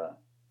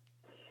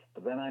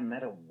 But then I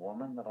met a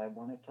woman that I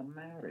wanted to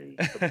marry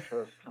for the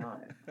first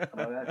time.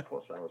 Of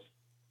course, I was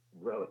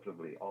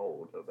relatively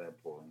old at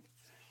that point,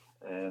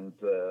 and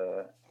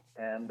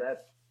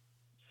that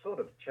sort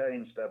of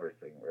changed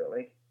everything,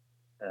 really.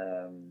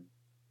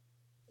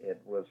 It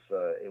was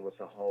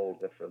a whole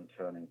different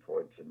turning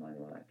point in my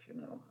life.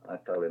 I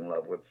fell in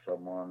love with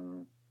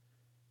someone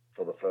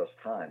for the first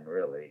time,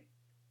 really,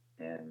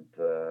 and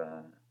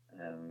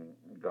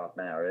got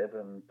married,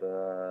 and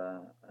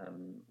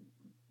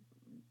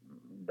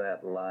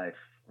that life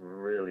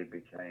really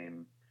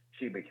became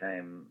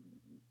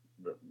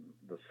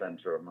the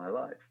center of my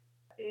life.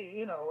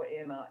 In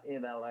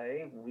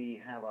LA,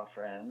 we have our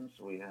friends,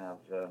 we have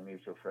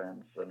mutual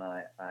friends, and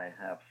I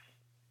have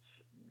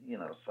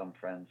some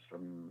friends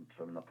from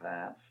the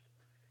past,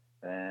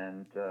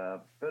 and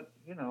but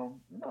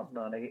not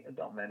many.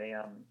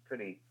 I'm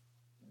pretty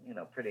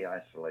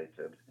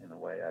isolated in a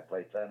way. I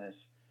play tennis,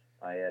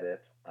 I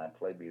edit, I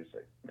play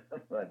music.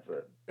 That's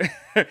it.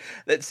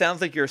 That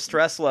sounds like your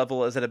stress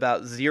level is at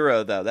about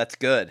 0, though. That's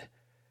good.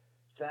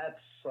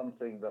 That's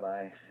something that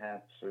I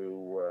had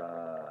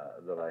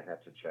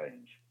to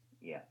change.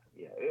 Yeah.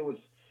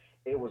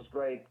 It was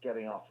great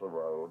getting off the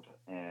road,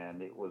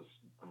 and it was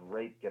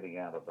great getting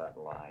out of that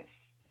life.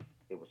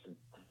 It was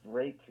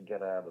great to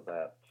get out of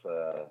that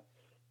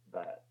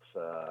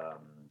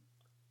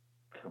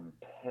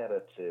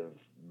competitive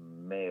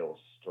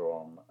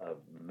maelstrom of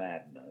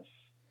madness,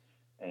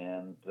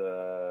 and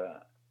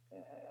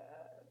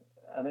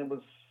it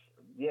was,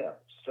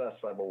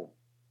 stress level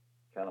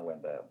kind of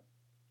went down.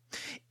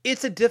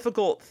 It's a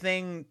difficult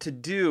thing to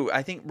do.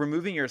 I think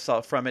removing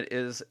yourself from it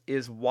is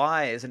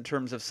wise in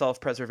terms of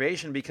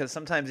self-preservation, because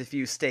sometimes if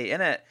you stay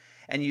in it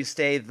and you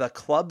stay the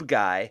club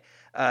guy,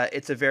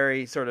 it's a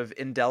very sort of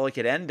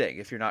indelicate ending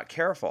if you're not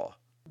careful.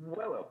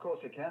 Well, of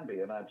course it can be,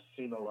 and I've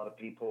seen a lot of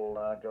people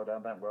go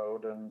down that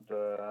road and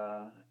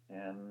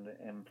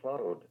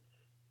implode.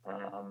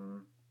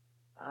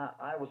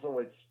 I was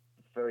always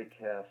very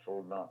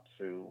careful not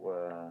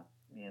to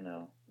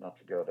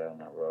go down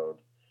that road.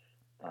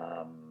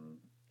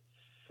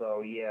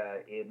 So yeah,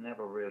 it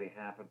never really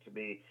happened to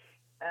me.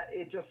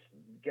 It just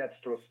gets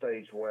to a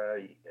stage where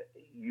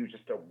you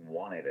just don't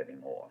want it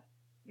anymore.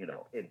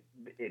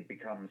 It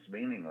becomes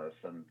meaningless,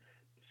 and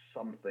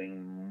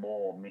something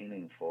more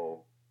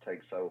meaningful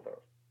takes over.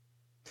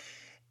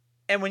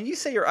 And when you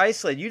say you're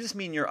isolated, you just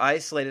mean you're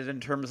isolated in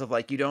terms of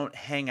like you don't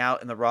hang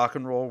out in the rock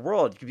and roll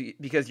world,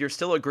 because you're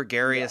still a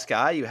gregarious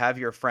guy. You have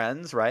your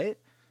friends, right?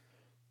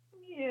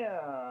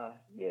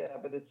 Yeah,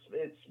 but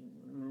it's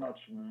much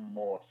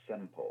more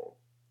simple,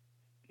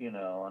 and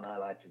I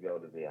like to go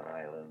to the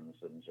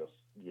islands and just,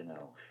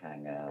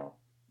 hang out,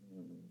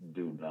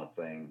 do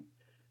nothing,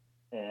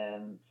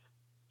 and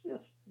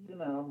just,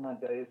 my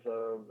days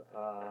are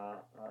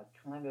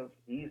kind of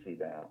easy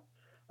now.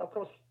 Of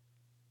course,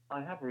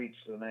 I have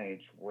reached an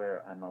age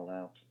where I'm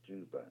allowed to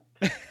do that.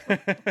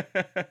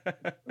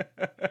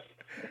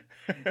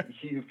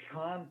 You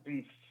can't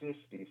be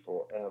 50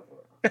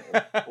 forever,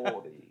 or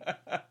 40,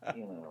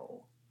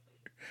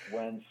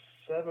 When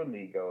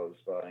 70 goes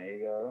by, you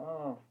go,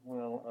 oh,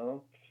 well,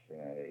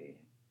 okay.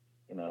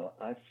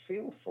 I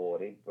feel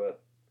 40, but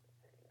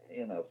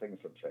things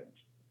have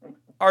changed.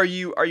 Are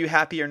you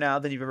happier now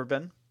than you've ever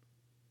been?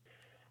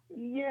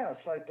 Yes,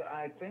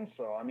 I think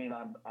so. I mean,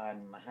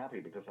 I'm happy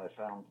because I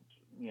found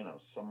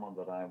someone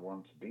that I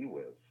want to be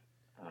with.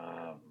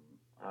 Um,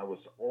 I was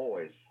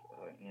always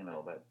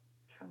that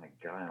kind of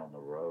guy on the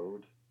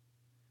road.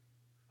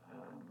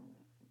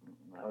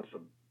 I was a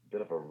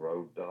bit of a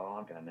road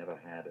dog. I never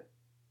had a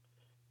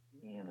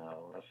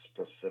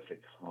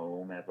specific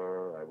home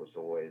ever. I was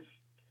always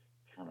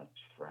kind of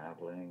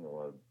traveling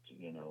or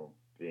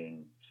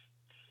being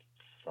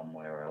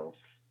somewhere else.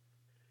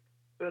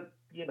 But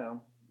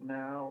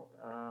now,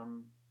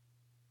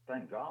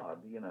 thank God,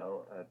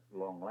 at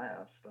long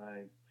last,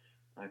 I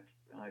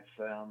I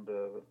found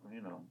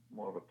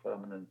more of a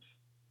permanent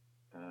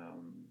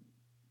um,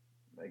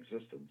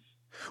 existence.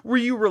 Were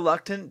you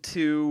reluctant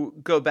to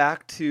go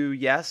back to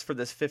Yes for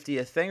this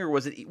 50th thing, or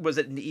was it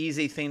an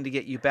easy thing to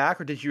get you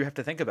back, or did you have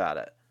to think about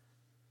it?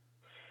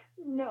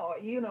 No,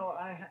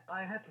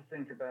 I had to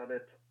think about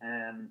it,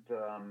 and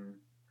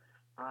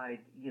I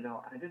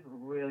didn't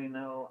really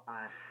know.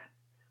 I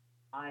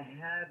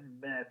had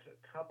met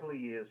a couple of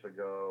years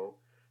ago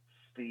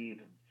Steve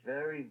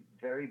very,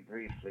 very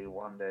briefly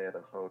one day at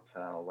a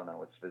hotel when I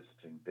was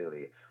visiting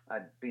Billy.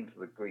 I'd been to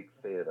the Greek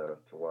Theater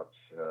to watch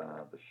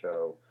the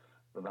show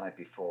the night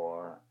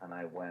before, and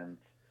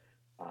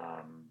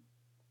um,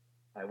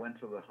 I went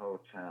to the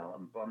hotel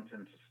and bumped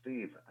into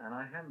Steve, and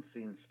I hadn't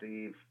seen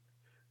Steve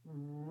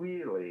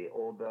really,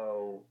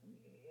 although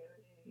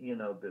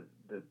the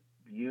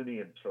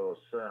Union tour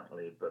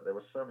certainly, but there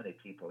were so many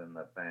people in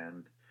that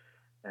band,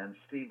 and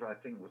Steve I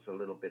think was a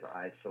little bit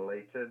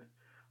isolated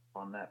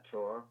on that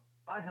tour.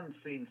 I hadn't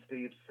seen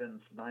Steve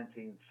since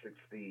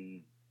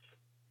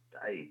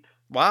 1968.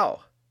 Wow.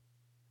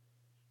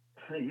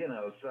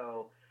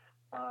 So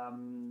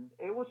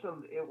it was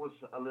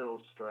a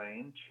little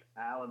strange.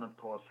 Alan, of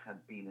course,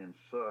 had been in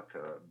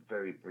Circa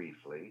very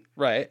briefly,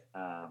 Right.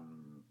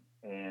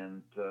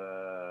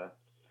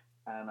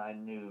 And I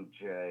knew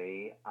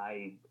Jay.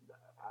 I'd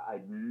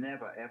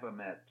never ever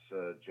met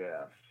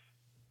Jeff,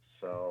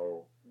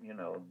 so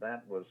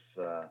that was,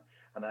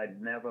 and I'd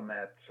never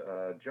met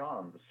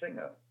John, the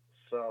singer.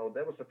 So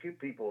there was a few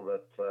people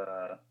that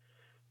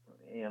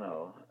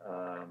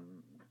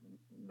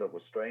that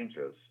were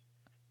strangers,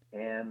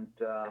 and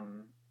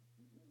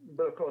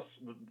but of course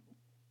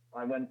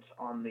I went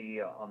on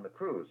the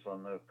cruise,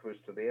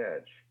 to the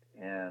Edge,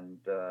 and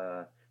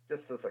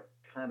just as a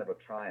kind of a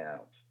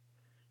tryout,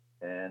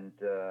 and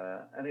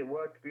it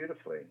worked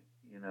beautifully,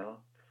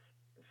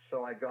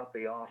 So I got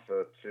the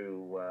offer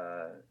to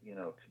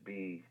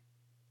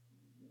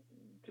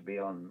be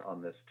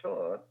on this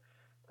tour,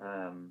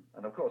 and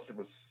of course it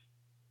was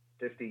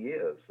 50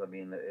 years. I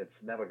mean, it's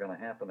never going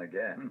to happen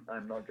again.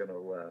 I'm not going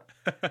to,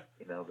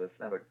 there's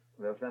never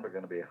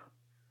going to be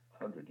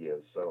 100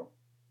 years. So,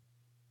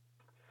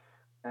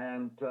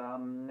 and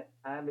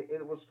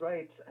it was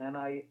great, and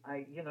it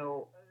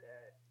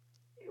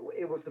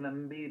was an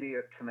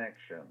immediate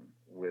connection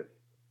with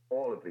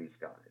all of these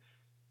guys.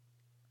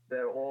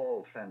 They're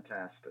all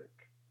fantastic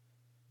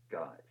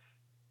guys,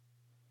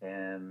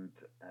 and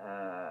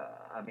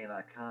I mean,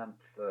 I can't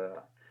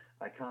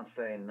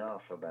say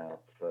enough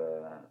about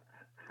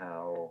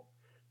how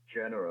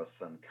generous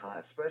and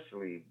kind,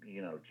 especially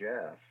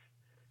Jeff,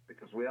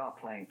 because we are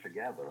playing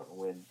together.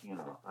 When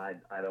I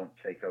don't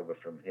take over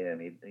from him.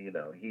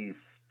 He's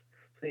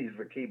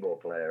the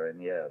keyboard player in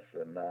Yes,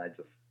 and I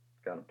just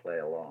kind of play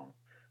along,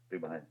 do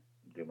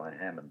my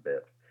Hammond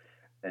bit,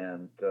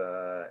 and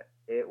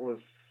it was.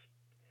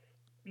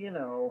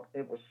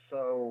 It was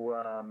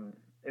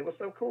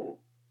so cool.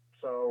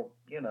 So,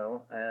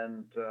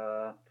 and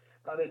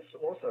it's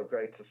also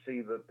great to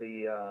see that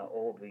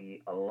all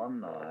the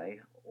alumni,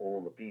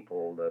 all the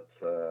people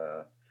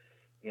that,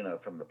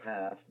 from the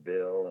past,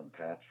 Bill and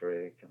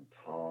Patrick and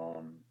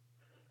Tom,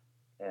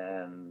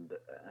 and,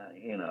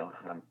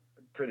 I'm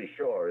pretty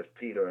sure if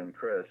Peter and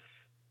Chris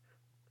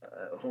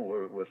who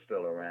were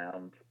still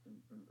around,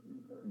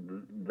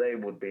 they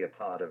would be a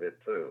part of it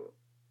too.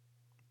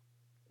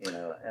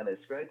 And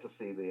it's great to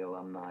see the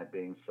alumni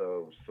being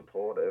so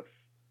supportive.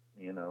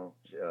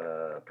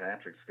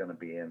 Patrick's going to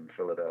be in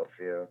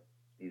Philadelphia.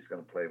 He's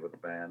going to play with the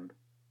band.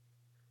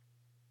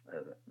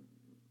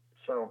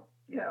 So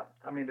yeah,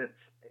 I mean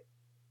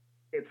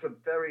it's a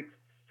very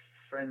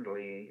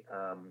friendly,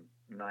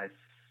 nice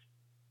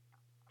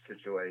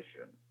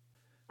situation.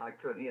 I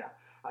couldn't.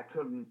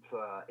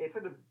 If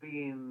it had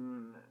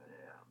been,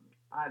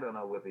 I don't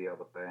know with the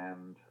other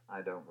band.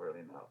 I don't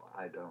really know.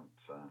 I don't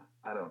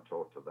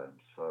talk to them,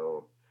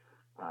 so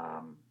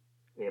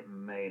it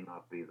may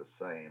not be the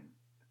same.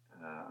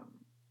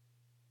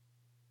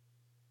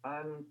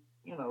 And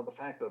the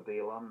fact that the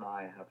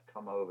alumni have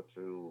come over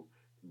to,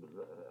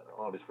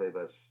 obviously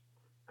there's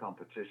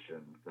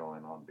competition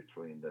going on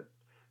between the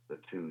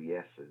two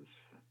Yeses,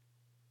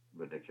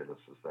 ridiculous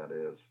as that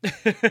is.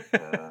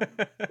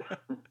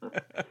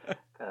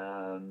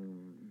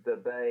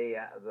 That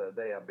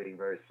they are being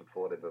very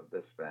supportive of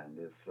this band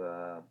is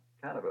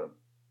kind of a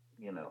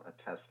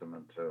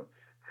testament to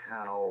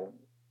how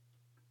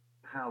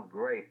how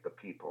great the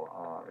people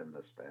are in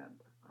this band.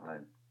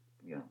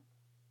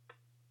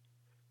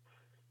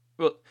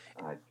 Well,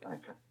 I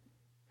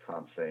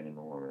can't say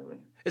anymore, really.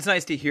 it's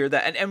nice to hear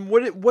that. And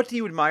what do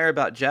you admire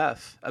about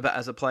Jeff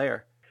as a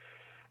player?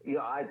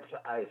 Yeah, I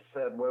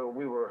said, well,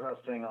 we were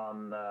rehearsing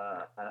on,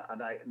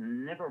 and I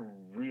never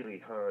really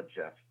heard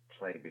Jeff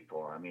play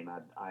before. I mean,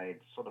 I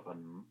sort of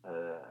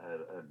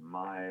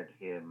admired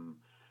him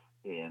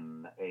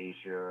in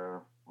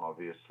Asia.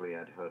 Obviously,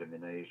 I'd heard him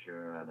in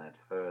Asia, and I'd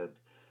heard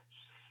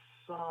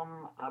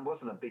some. I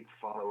wasn't a big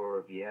follower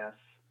of Yes,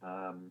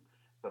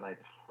 but I'd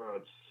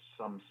heard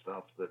some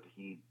stuff that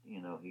he'd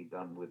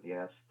done with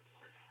Yes,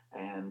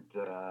 and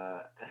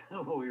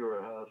we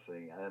were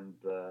rehearsing, and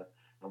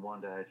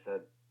one day I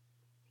said,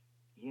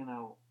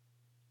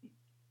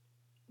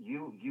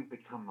 you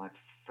become my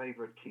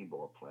favorite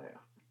keyboard player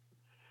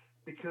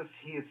because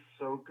he is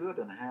so good,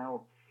 and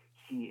how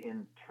he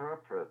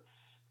interprets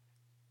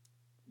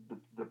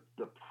the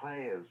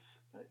players,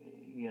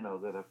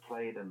 that have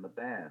played in the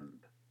band,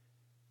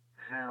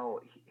 how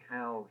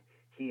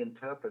he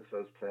interprets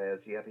those players,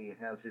 yet he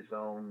has his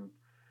own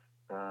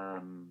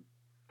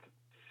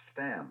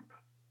stamp.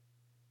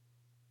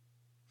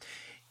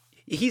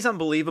 He's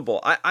unbelievable.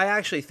 I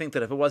actually think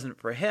that if it wasn't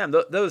for him,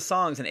 those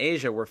songs in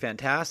Asia were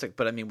fantastic.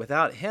 But I mean,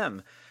 without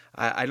him,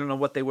 I don't know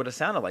what they would have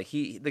sounded like.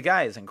 The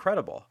guy is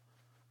incredible.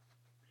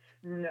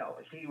 No,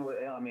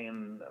 I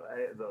mean,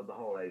 the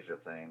whole Asia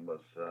thing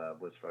was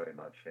very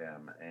much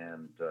him,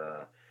 and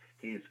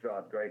he's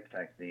got great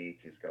technique.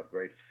 He's got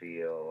great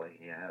feel.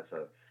 He has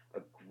a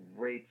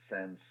great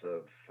sense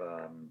of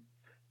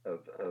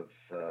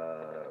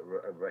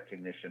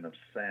recognition of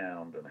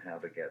sound and how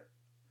to get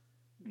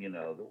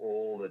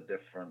all the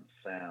different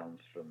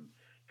sounds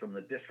from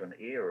the different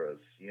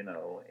eras, in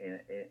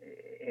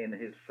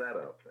his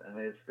setup. I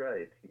mean, it's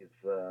great.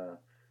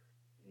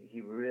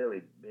 He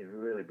really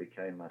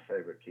became my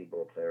favorite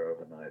keyboard player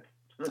overnight.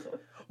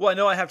 Well, I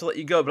know I have to let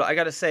you go, but I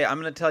got to say, I'm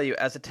going to tell you,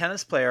 as a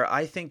tennis player,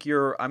 I think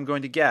you're a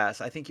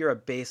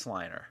bass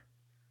liner.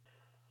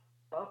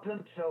 Up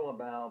until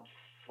about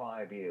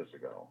 5 years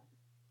ago.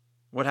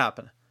 What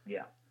happened?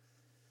 Yeah.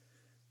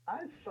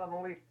 I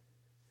suddenly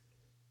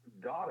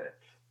got it.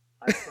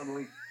 I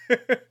suddenly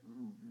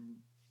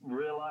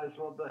realized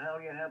what the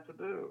hell you had to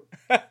do.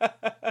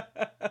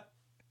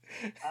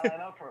 I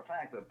know for a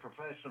fact that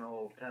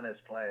professional tennis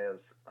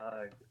players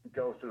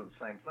go through the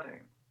same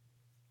thing.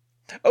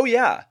 Oh,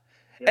 yeah.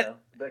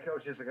 Their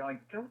coaches are going,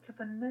 go to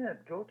the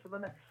net, go to the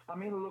net. I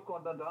mean, look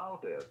what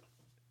Nadal did.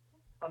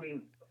 I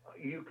mean,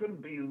 you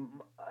couldn't be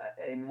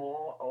a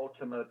more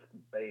ultimate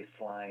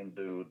baseline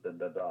dude than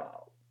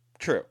Nadal.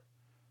 True.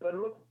 But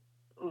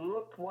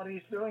look what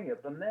he's doing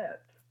at the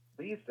net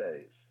these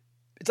days.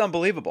 It's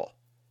unbelievable.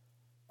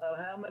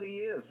 How many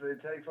years did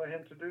it take for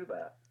him to do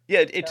that?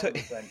 Yeah, it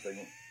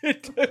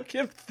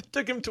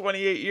took him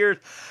 28 years.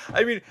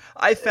 I mean,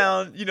 I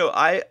found,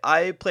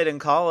 I played in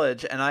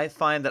college, and I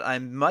find that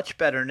I'm much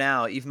better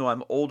now, even though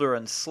I'm older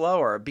and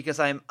slower, because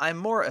I'm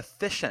more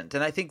efficient.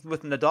 And I think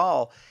with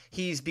Nadal,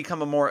 he's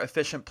become a more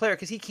efficient player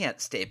because he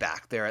can't stay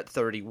back there at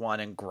 31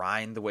 and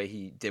grind the way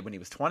he did when he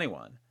was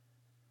 21.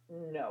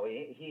 No,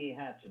 he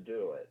had to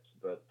do it,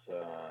 but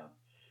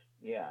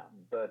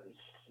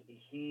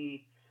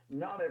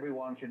not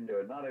everyone can do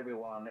it. Not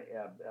everyone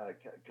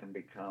can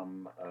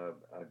become a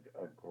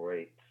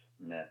great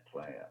net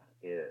player.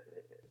 It's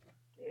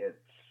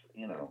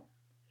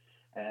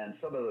and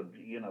some of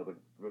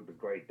the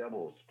great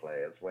doubles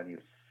players, when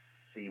you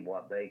see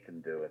what they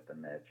can do at the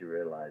net, you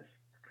realize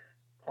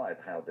quite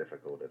how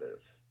difficult it is.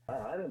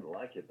 I didn't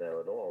like it there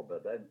at all,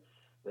 but then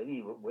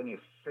when you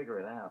figure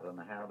it out and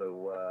how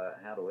to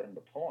end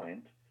the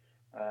point,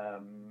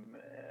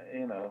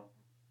 you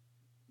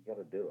got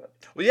to do it.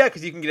 Well, yeah,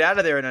 because you can get out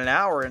of there in an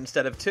hour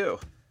instead of 2.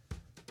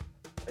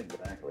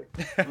 Exactly.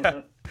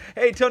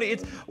 Hey, Tony,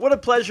 what a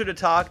pleasure to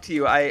talk to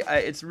you.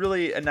 It's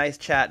really a nice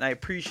chat, and I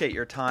appreciate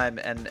your time,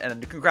 and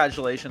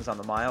congratulations on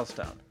the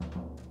milestone.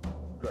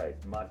 Great.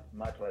 My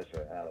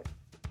pleasure, Alex.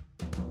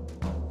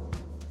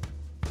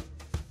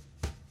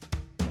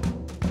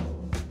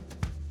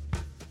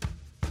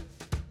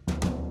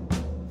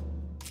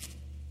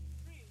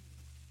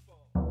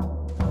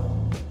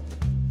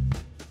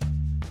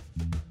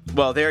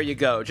 Well, there you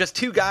go. Just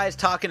two guys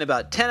talking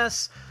about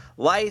tennis,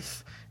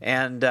 life,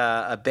 and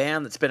a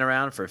band that's been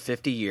around for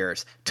 50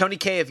 years. Tony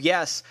Kaye of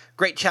Yes,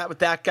 great chat with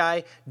that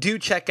guy. Do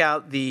check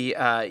out the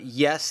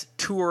Yes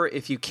tour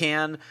if you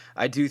can.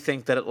 I do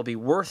think that it will be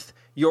worth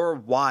your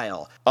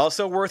while.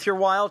 Also worth your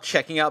while,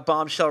 checking out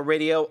Bombshell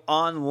Radio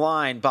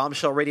online.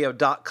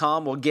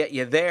 Bombshellradio.com will get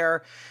you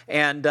there.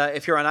 And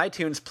if you're on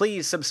iTunes,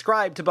 please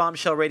subscribe to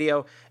Bombshell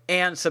Radio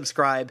and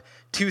subscribe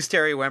to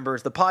Stereo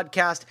Embers, the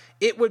podcast.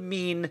 It would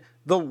mean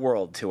the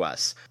world to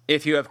us.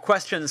 If you have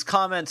questions,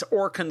 comments,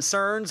 or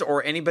concerns,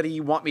 or anybody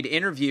you want me to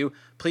interview,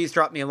 please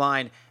drop me a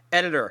line,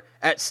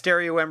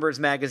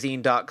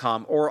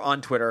 editor@stereoembersmagazine.com, or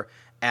on Twitter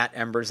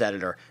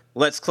 @EmbersEditor.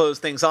 Let's close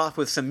things off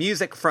with some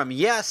music from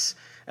Yes,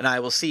 and I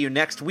will see you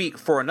next week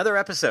for another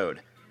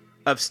episode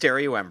of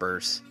Stereo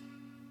Embers,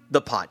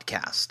 the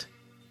podcast.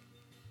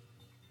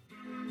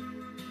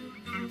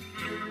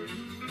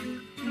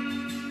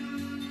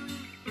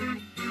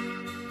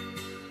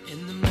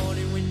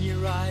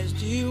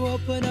 Do you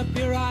open up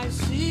your eyes,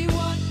 see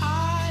what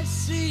I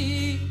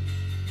see?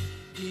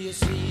 Do you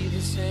see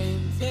the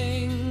same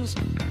things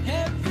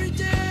every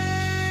day?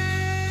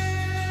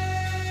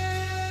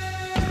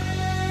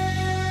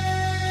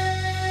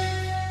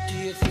 Do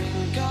you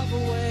think of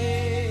a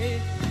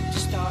way to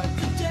start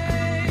the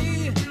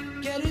day?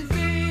 Getting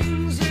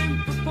things in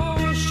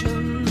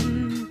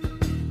proportion.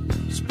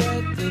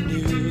 Spread the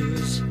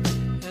news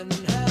and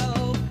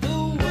help the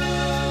world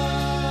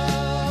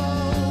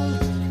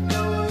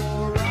go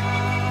around.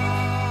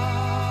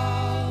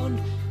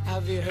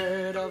 Have you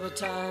heard of a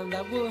time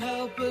that will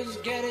help us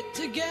get it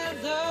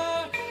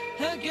together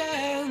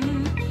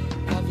again?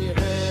 Have you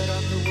heard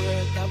of the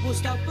word that will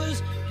stop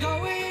us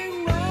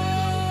going wrong?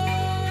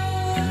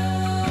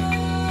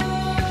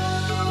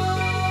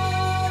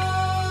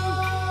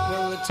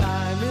 Well, the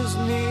time is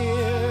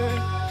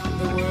near,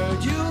 the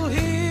word you'll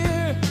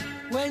hear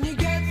when you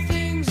get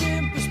things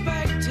in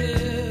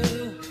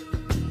perspective.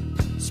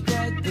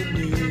 Spread the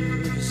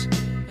news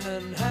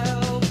and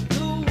help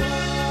the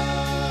world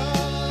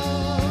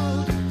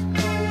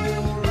go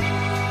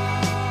around.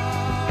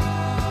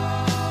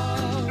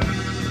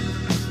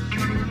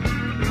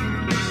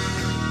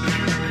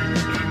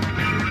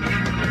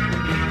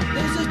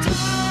 There's a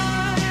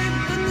time,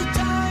 and the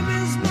time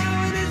is now,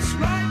 and it's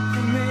right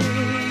for me.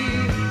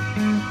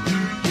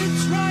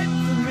 It's right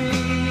for me,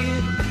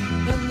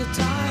 and the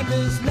time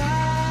is now.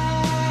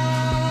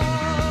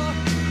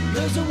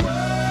 There's a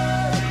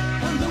word,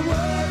 and the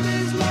word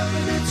is love,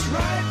 and it's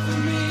right for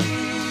me.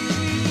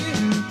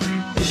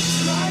 It's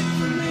right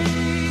for me,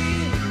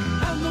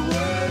 and the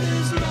word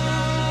is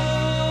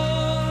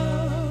love.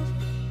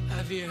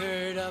 Have you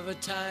heard of a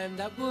time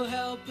that will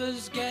help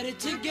us get it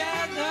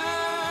together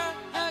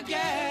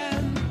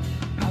again?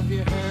 Have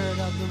you heard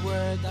of the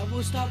word that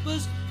will stop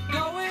us